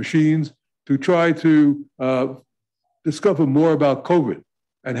 working with machines to try to discover more about COVID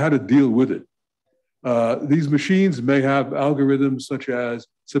and how to deal with it. These machines may have algorithms such as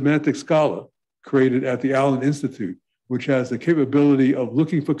Semantic Scholar, created at the Allen Institute, which has the capability of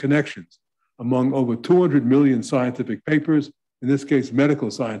looking for connections among over 200 million scientific papers, in this case, medical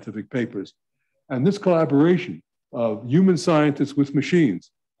scientific papers. And this collaboration of human scientists with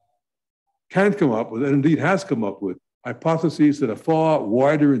machines can come up with, and indeed has come up with, hypotheses that are far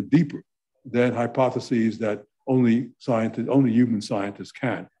wider and deeper than hypotheses that only human scientists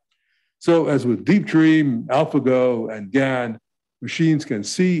can. So as with Deep Dream, AlphaGo, and GAN, machines can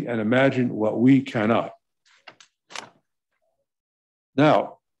see and imagine what we cannot.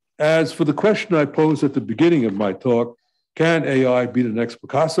 Now, as for the question I posed at the beginning of my talk, can AI be the next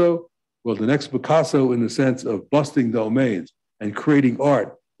Picasso? Well, the next Picasso in the sense of busting domains and creating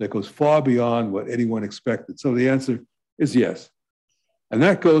art that goes far beyond what anyone expected. So the answer is yes. And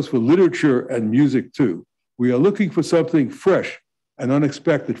that goes for literature and music too. We are looking for something fresh and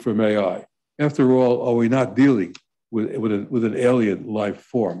unexpected from AI. After all, are we not dealing with an alien life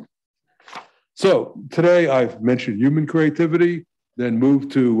form? So today I've mentioned human creativity, then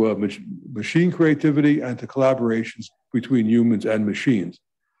moved to machine creativity and to collaborations between humans and machines.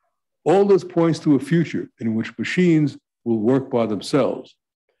 All this points to a future in which machines will work by themselves.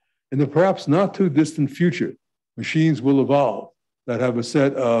 In the perhaps not too distant future, machines will evolve that have a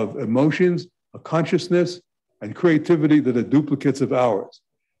set of emotions, a consciousness, and creativity that are duplicates of ours.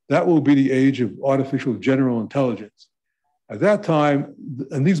 That will be the age of artificial general intelligence. At that time,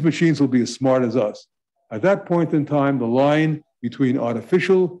 and these machines will be as smart as us. At that point in time, the line between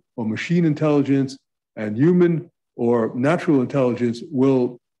artificial or machine intelligence and human or natural intelligence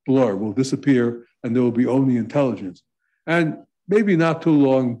will blur, will disappear, and there will be only intelligence. And maybe not too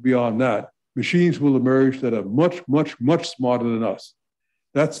long beyond that, machines will emerge that are much, much, much smarter than us.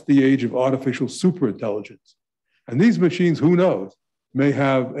 That's the age of artificial superintelligence. And these machines, who knows, may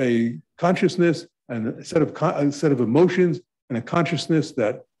have a consciousness and a set of emotions and a consciousness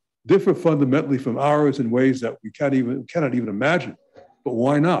that differ fundamentally from ours in ways that we cannot even imagine. But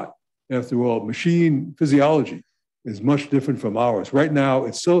why not? After all, machine physiology is much different from ours. Right now,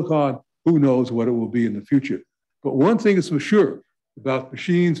 it's silicon. Who knows what it will be in the future? But one thing is for sure about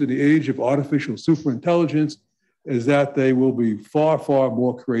machines in the age of artificial superintelligence is that they will be far, far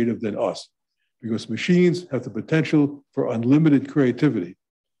more creative than us, because machines have the potential for unlimited creativity.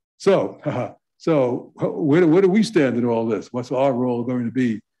 So where do we stand in all this? What's our role going to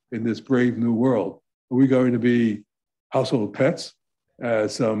be in this brave new world? Are we going to be household pets,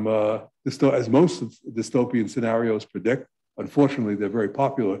 as most dystopian scenarios predict? Unfortunately, they're very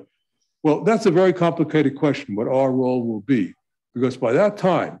popular. Well, that's a very complicated question, what our role will be, because by that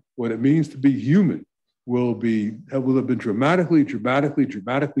time, what it means to be human will have been dramatically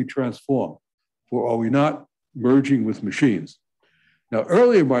transformed. For are we not merging with machines? Now,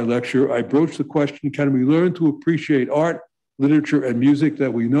 earlier in my lecture, I broached the question, can we learn to appreciate art, literature, and music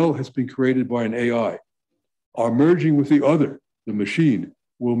that we know has been created by an AI? Our merging with the other, the machine,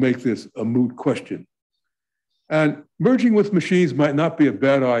 will make this a moot question. And merging with machines might not be a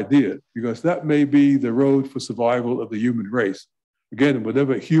bad idea, because that may be the road for survival of the human race. Again,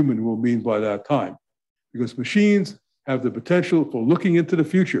 whatever human will mean by that time, because machines have the potential for looking into the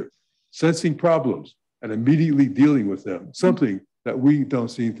future, sensing problems, and immediately dealing with them, something that we don't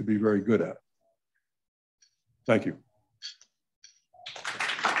seem to be very good at. Thank you.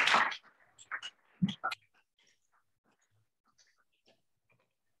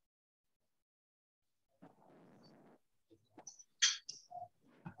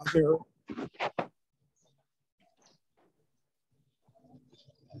 There. You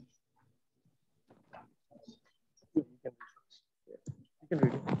can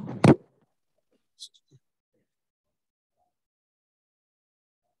read it.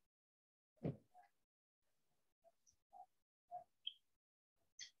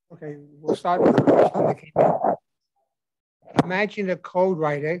 Okay, we'll start with the question that came in. Imagine a code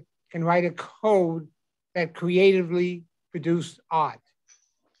writer can write a code that creatively produced art.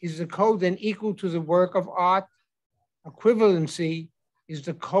 Is the code then equal to the work of art? Equivalency, is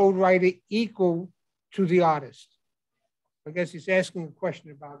the code writer equal to the artist? I guess he's asking a question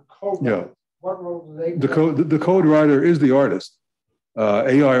about code. Yeah. What role do they play? The code writer is the artist.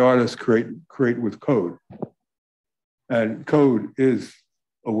 AI artists create with code. And code is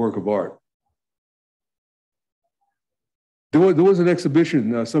a work of art. There was an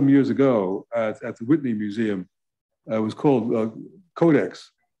exhibition some years ago at the Whitney Museum. It was called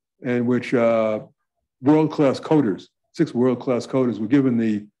Codex, in which world-class coders, 6 world-class coders, were given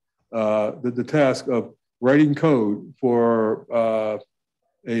the task of writing code for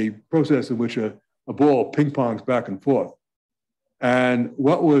a process in which a ball ping-pongs back and forth. And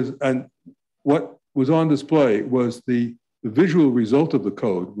what was on display was the visual result of the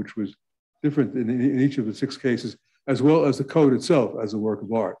code, which was different in each of the 6 cases, as well as the code itself as a work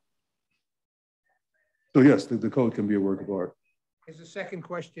of art. So yes, the code can be a work of art. Here's the second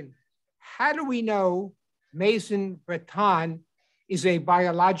question. How do we know Mason Breton is a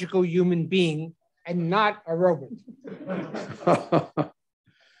biological human being and not a robot?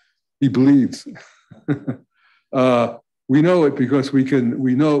 He bleeds. We know it because we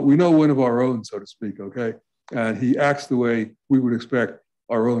know one of our own, so to speak, okay? And he acts the way we would expect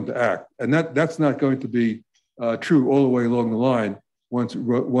our own to act. And that's not going to be true all the way along the line once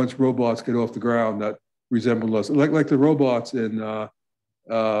robots get off the ground that resemble us. Like the robots in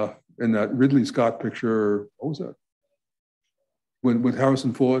that Ridley Scott picture, what was that? With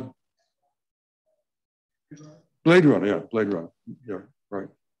Harrison Ford? Blade Runner, yeah, Blade Runner. Yeah, right.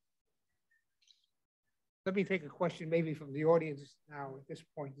 Let me take a question maybe from the audience now at this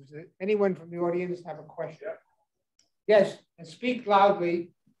point. Does anyone from the audience have a question? Yes, and speak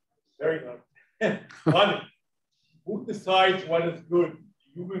loudly. Very loud. One, who decides what is good?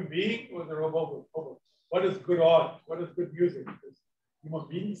 The human being or the robot? What is good art? What is good music? Does human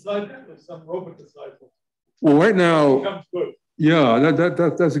being decide that, or some robot decides it? Well, right now, becomes good? Yeah,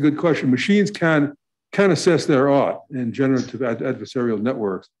 that's a good question. Machines can assess their art in generative adversarial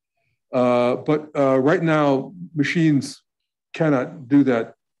networks. But right now, machines cannot do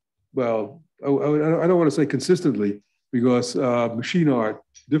that well. I don't want to say consistently, because machine art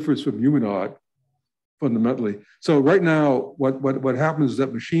differs from human art fundamentally. So right now, what happens is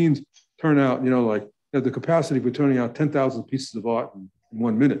that machines turn out, like have the capacity for turning out 10,000 pieces of art in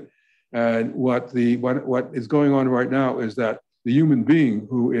 1 minute. And what is going on right now is that the human being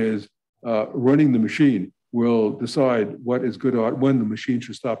who is running the machine will decide what is good art, when the machine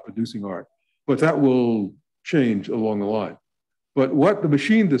should stop producing art. But that will change along the line. But what the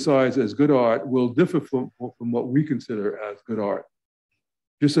machine decides as good art will differ from what we consider as good art.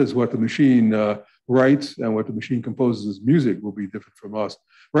 Just as what the machine writes and what the machine composes as music will be different from us.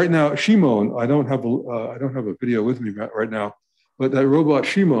 Right now, Shimon, I don't have a video with me right now, but that robot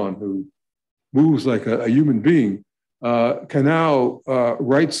Shimon, who moves like a human being, can now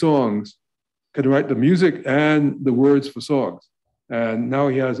write songs, can write the music and the words for songs. And now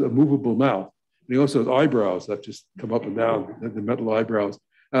he has a movable mouth. And he also has eyebrows that just come up and down, the metal eyebrows.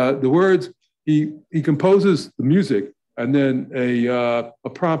 The words, he composes the music, and then a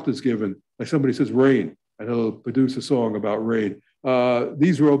prompt is given, like somebody says rain, and he'll produce a song about rain.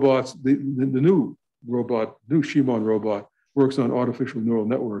 These robots, the new Shimon robot works on artificial neural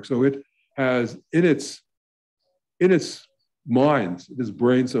networks. So it has in its mind, this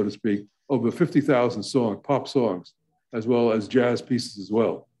brain, so to speak, over 50,000 pop songs, as well as jazz pieces as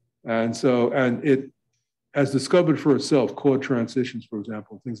well. And so, and it has discovered for itself chord transitions, for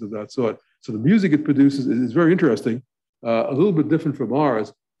example, things of that sort. So the music it produces is very interesting, a little bit different from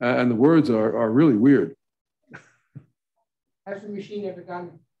ours, and the words are really weird. Has the machine ever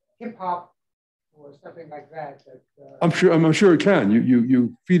done hip hop or something like that? I'm sure it can.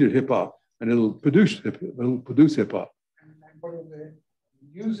 You feed it hip hop, and it'll produce hip hop. And one of the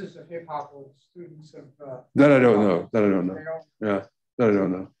users of hip hop or students of that I don't know. Yeah, that I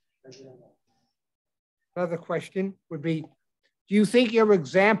don't know. Another question would be, do you think your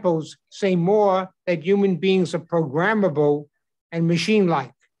examples say more that human beings are programmable and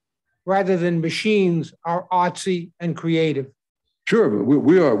machine-like, rather than machines are artsy and creative? Sure, but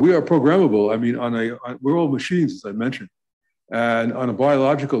we are programmable. I mean, we're all machines, as I mentioned, and on a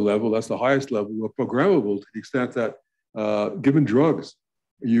biological level, that's the highest level. We're programmable to the extent that, given drugs,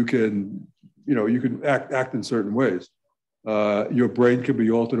 you can act in certain ways. Your brain can be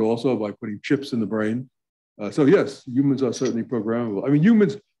altered also by putting chips in the brain. So yes, humans are certainly programmable. I mean,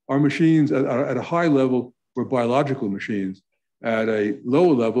 humans are machines at a high level. We're biological machines. At a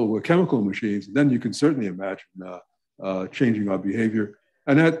lower level, we're chemical machines. Then you can certainly imagine changing our behavior.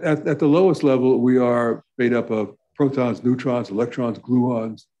 And at the lowest level, we are made up of protons, neutrons, electrons,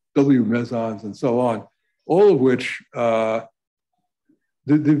 gluons, W mesons, and so on, all of which, the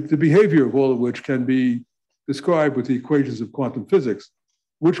behavior of all of which can be described with the equations of quantum physics,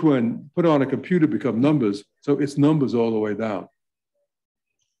 which when put on a computer become numbers. So it's numbers all the way down.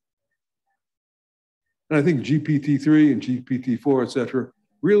 And I think GPT-3 and GPT-4, et cetera,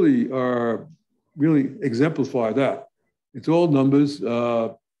 really exemplify that. It's all numbers,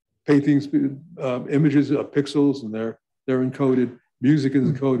 paintings, images of pixels, and they're encoded. Music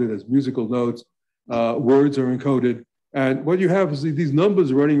is encoded as musical notes. Words are encoded. And what you have is these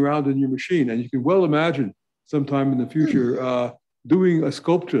numbers running around in your machine. And you can well imagine sometime in the future doing a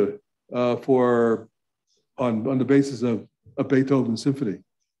sculpture on the basis of a Beethoven symphony,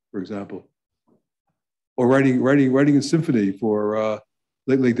 for example, or writing a symphony for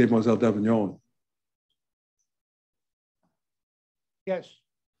Les Demoiselles d'Avignon. Yes.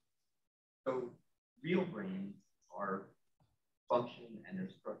 So real brains are function and their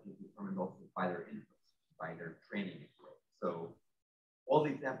structure determined also by their inputs, by their training. So all the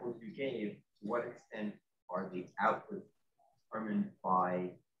examples you gave, to what extent are the outputs determined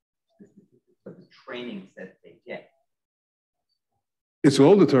by the statistics of the training set they get? It's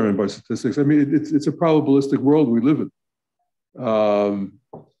all determined by statistics. I mean, it's a probabilistic world we live in.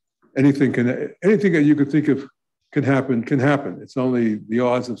 Anything that you could think of can happen. It's only the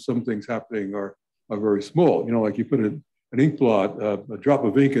odds of some things happening are very small. You know, like you put an ink blot, a drop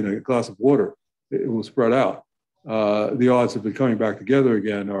of ink in a glass of water, it will spread out. The odds of it coming back together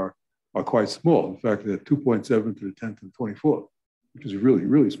again are quite small. In fact, they're 2.7 to the 10 to the 24, which is really,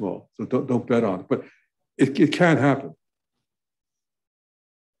 really small. So don't bet on it. But it can happen.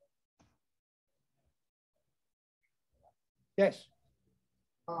 Yes.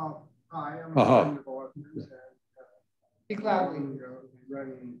 Hi, I'm Uh-huh. Speak loudly.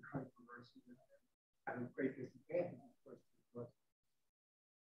 Running controversy at a great disadvantage because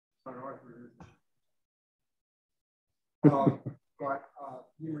on Arthur but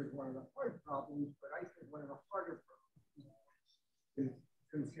humor is one of the hard problems, but I think one of the harder problems is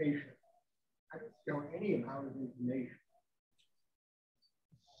sensation. I don't know any amount of information.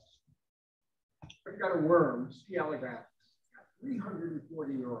 I've got a worm, C. elegans,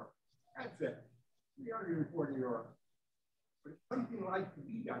 340 neurons. That's it, 340 neurons. But it's something like to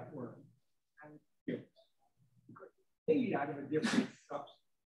be that worm, and it's because it's made out of a different substance.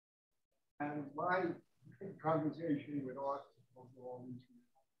 And my conversation with Arthur over all these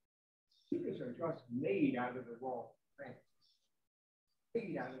years, these are just made out of the wrong thing.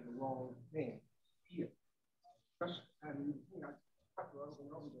 Made out of the wrong thing. Here. Just, and you know, over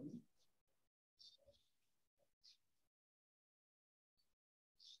and over again.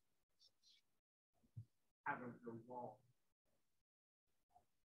 Out of the wrong.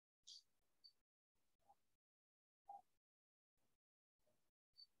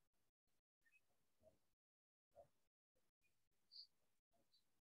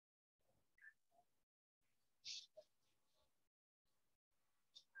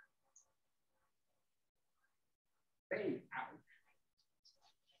 Way out.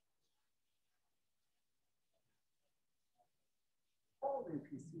 All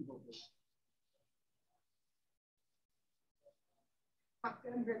inconceivable. Not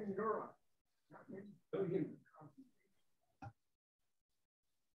 10 billion neurons, not many billions of computations.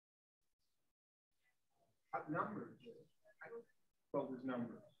 What numbers? I don't know those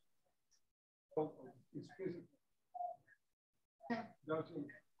numbers. It's physical. That doesn't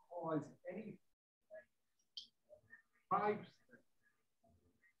cause anything. describes things.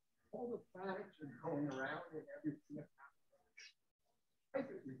 All the planets are going around and everything that happens. I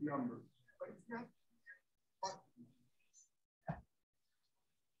think with numbers, but it's not.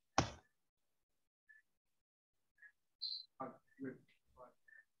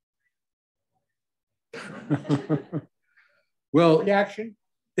 Well, reaction.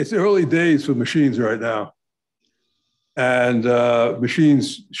 It's early days for machines right now. And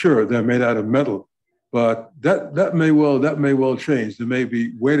machines, sure, they're made out of metal, but that may well change. There may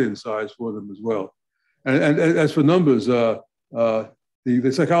be weight in size for them as well. And as for numbers, the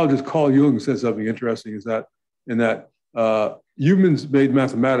psychologist Carl Jung said something interesting, is that in that humans made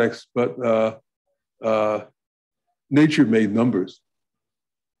mathematics, but nature made numbers.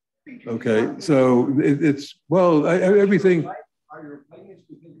 Okay, so it's, well, everything. Are your opinions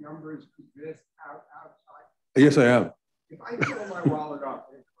to think numbers exist outside? Yes, I am. If I fill my wallet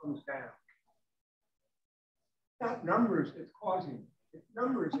up and it comes down, it's not numbers that's causing it. It's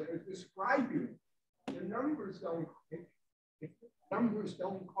numbers that are describing it. The numbers don't cause it.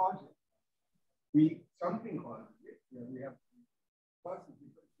 Something causes it. We have causes it,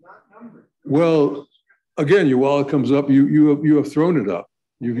 but it's not numbers. Well, again, your wallet comes up. You have thrown it up.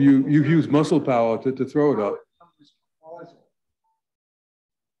 You've used muscle power to throw it up.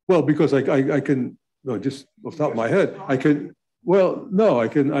 Well, because I can, no, just off the top of my head, I can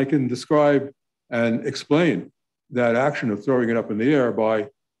describe and explain that action of throwing it up in the air by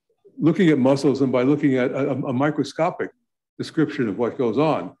looking at muscles and by looking at a microscopic description of what goes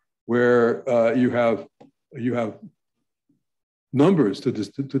on, where you have numbers to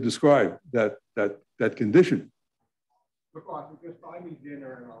describe that condition. Look, Arthur, just buy me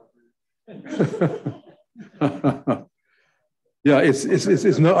dinner and I'll Yeah, it's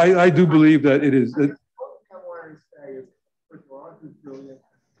no. I do believe that it is. What I want to say is, first of all, Arthur's brilliant,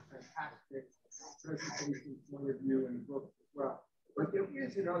 fantastic presentation point of view and books as well. But there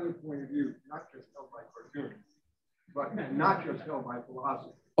is another point of view, not just held by cartoons, but not just held by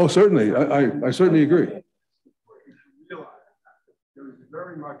philosophy. Oh, certainly, I certainly agree. You should realize that there is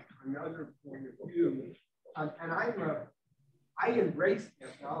very much another point of view, and I embrace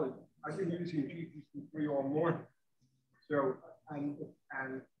technology. I've been using GPT-3 all morning. So, and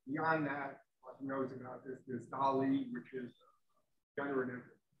beyond that, what knows about this, there's Pauli, which is generative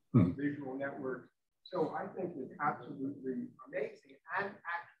visual network. So I think it's absolutely amazing and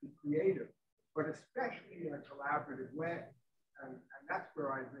actually creative, but especially in a collaborative way. And that's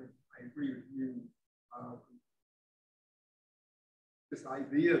where I think I agree with you. This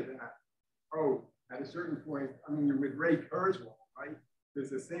idea that, at a certain point, I mean, you're with Ray Kurzweil, right?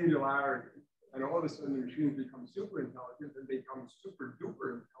 There's a singularity. And all of a sudden, the machines become super intelligent and become super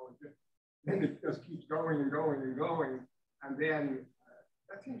duper intelligent. Then it just keeps going and going and going. And then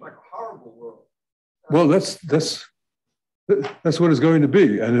that seems like a horrible world. Well, that's what it's going to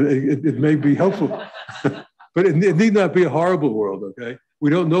be. And it may be helpful. But it need not be a horrible world, okay? We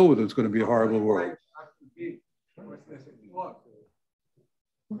don't know whether it's going to be a horrible world.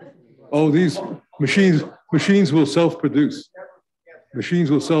 Oh, these machines will self-produce. Machines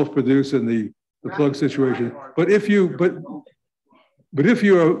will self-produce in the plug situation. But if you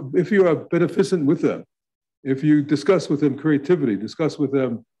are beneficent with them, if you discuss with them creativity, discuss with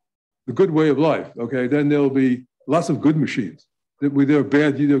them the good way of life, okay, then there'll be lots of good machines. There are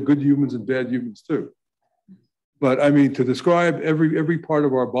good humans and bad humans too. But I mean, to describe every part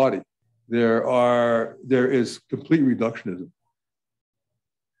of our body, there is complete reductionism.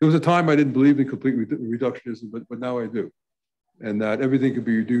 There was a time I didn't believe in complete reductionism, but now I do. And that everything can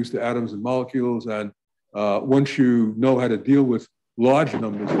be reduced to atoms and molecules. And once you know how to deal with large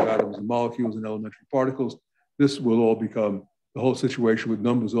numbers of atoms and molecules and elementary particles, this will all become, the whole situation with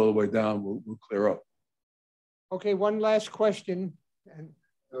numbers all the way down will clear up. Okay, one last question.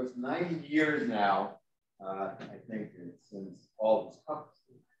 So it's 90 years now, I think, since all this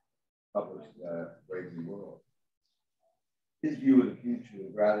published Brave New World. His view of the future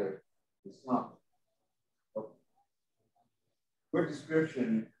is rather somber. Your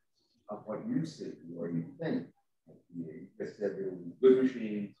description of what you see or you think, you just said there will be good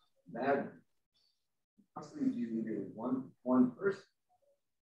machines, bad ones. Possibly you there was one person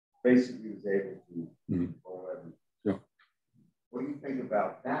basically was able to control everything. Yeah. What do you think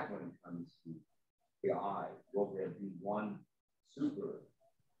about that when it comes to AI? Will there be one super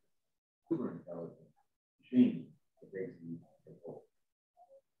intelligent machine that basically control?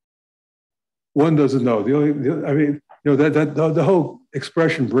 One doesn't know. I mean, the whole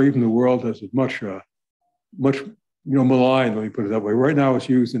expression "brave new world" has much maligned. Let me put it that way. Right now, it's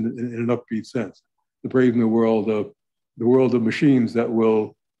used in an upbeat sense. The brave new world, the world of machines that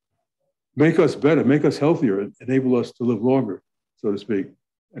will make us better, make us healthier, enable us to live longer, so to speak,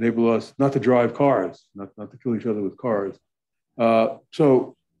 enable us not to drive cars, not to kill each other with cars.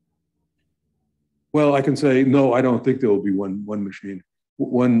 Well, I can say, no, I don't think there will be one machine.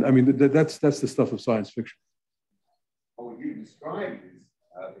 I mean, that's the stuff of science fiction. What you described is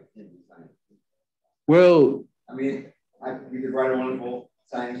akin to science fiction. Well, I mean, we could write a wonderful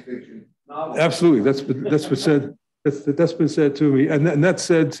science fiction novel. Absolutely, that's been said. That's been said to me, and that's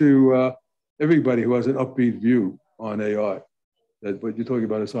said to everybody who has an upbeat view on AI. That what you're talking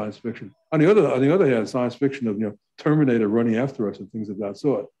about is science fiction. On the other hand, science fiction of Terminator running after us and things of that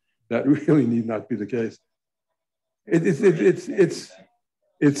sort. That really need not be the case. It's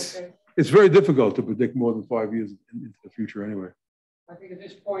very difficult to predict more than 5 years into the future anyway. I think at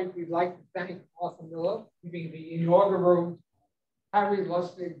this point, we'd like to thank Arthur Miller for being the inaugural Harry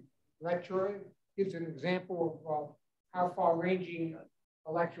Lustig lecturer. Gives an example of how far-ranging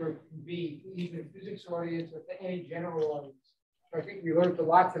a lecturer can be, even a physics audience or to any general audience. So I think we learned a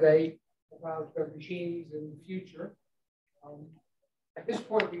lot today about machines in the future. At this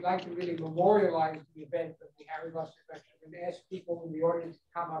point, we'd like to really memorialize the event of the Harry Lustig lecture and ask people in the audience to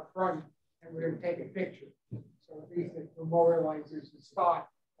come up front, and we're going to take a picture. So at least it memorializes the start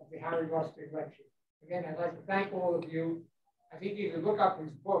of the Harry Lustig lecture. Again, I'd like to thank all of you. I think you can look up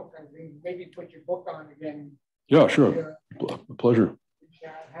his book and maybe put your book on again. Yeah, sure. A pleasure.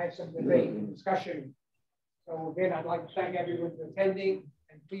 Have some debate and discussion. So again, I'd like to thank everyone for attending,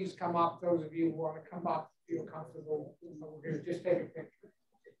 and please come up, those of you who want to come up, feel comfortable. So we're going to just take a picture.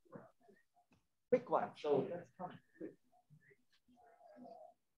 Quick one. So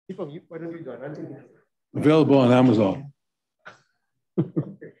people, what have you done? Available on Amazon.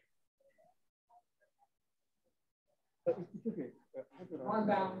 On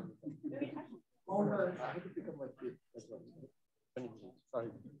down. Over. Sorry.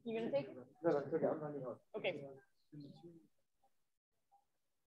 You're gonna take it? No, it's okay. I'm running out. Okay.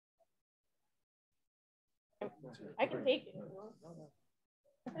 I can take it.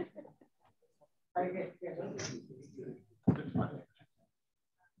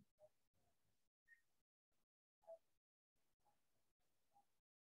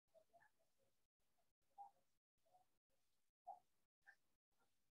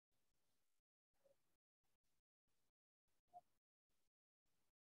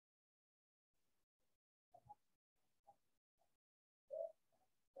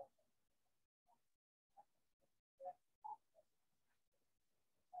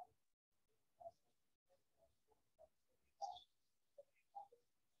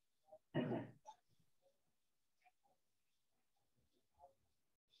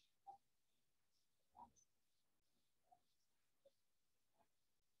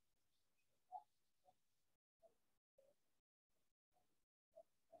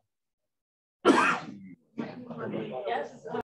 Yes.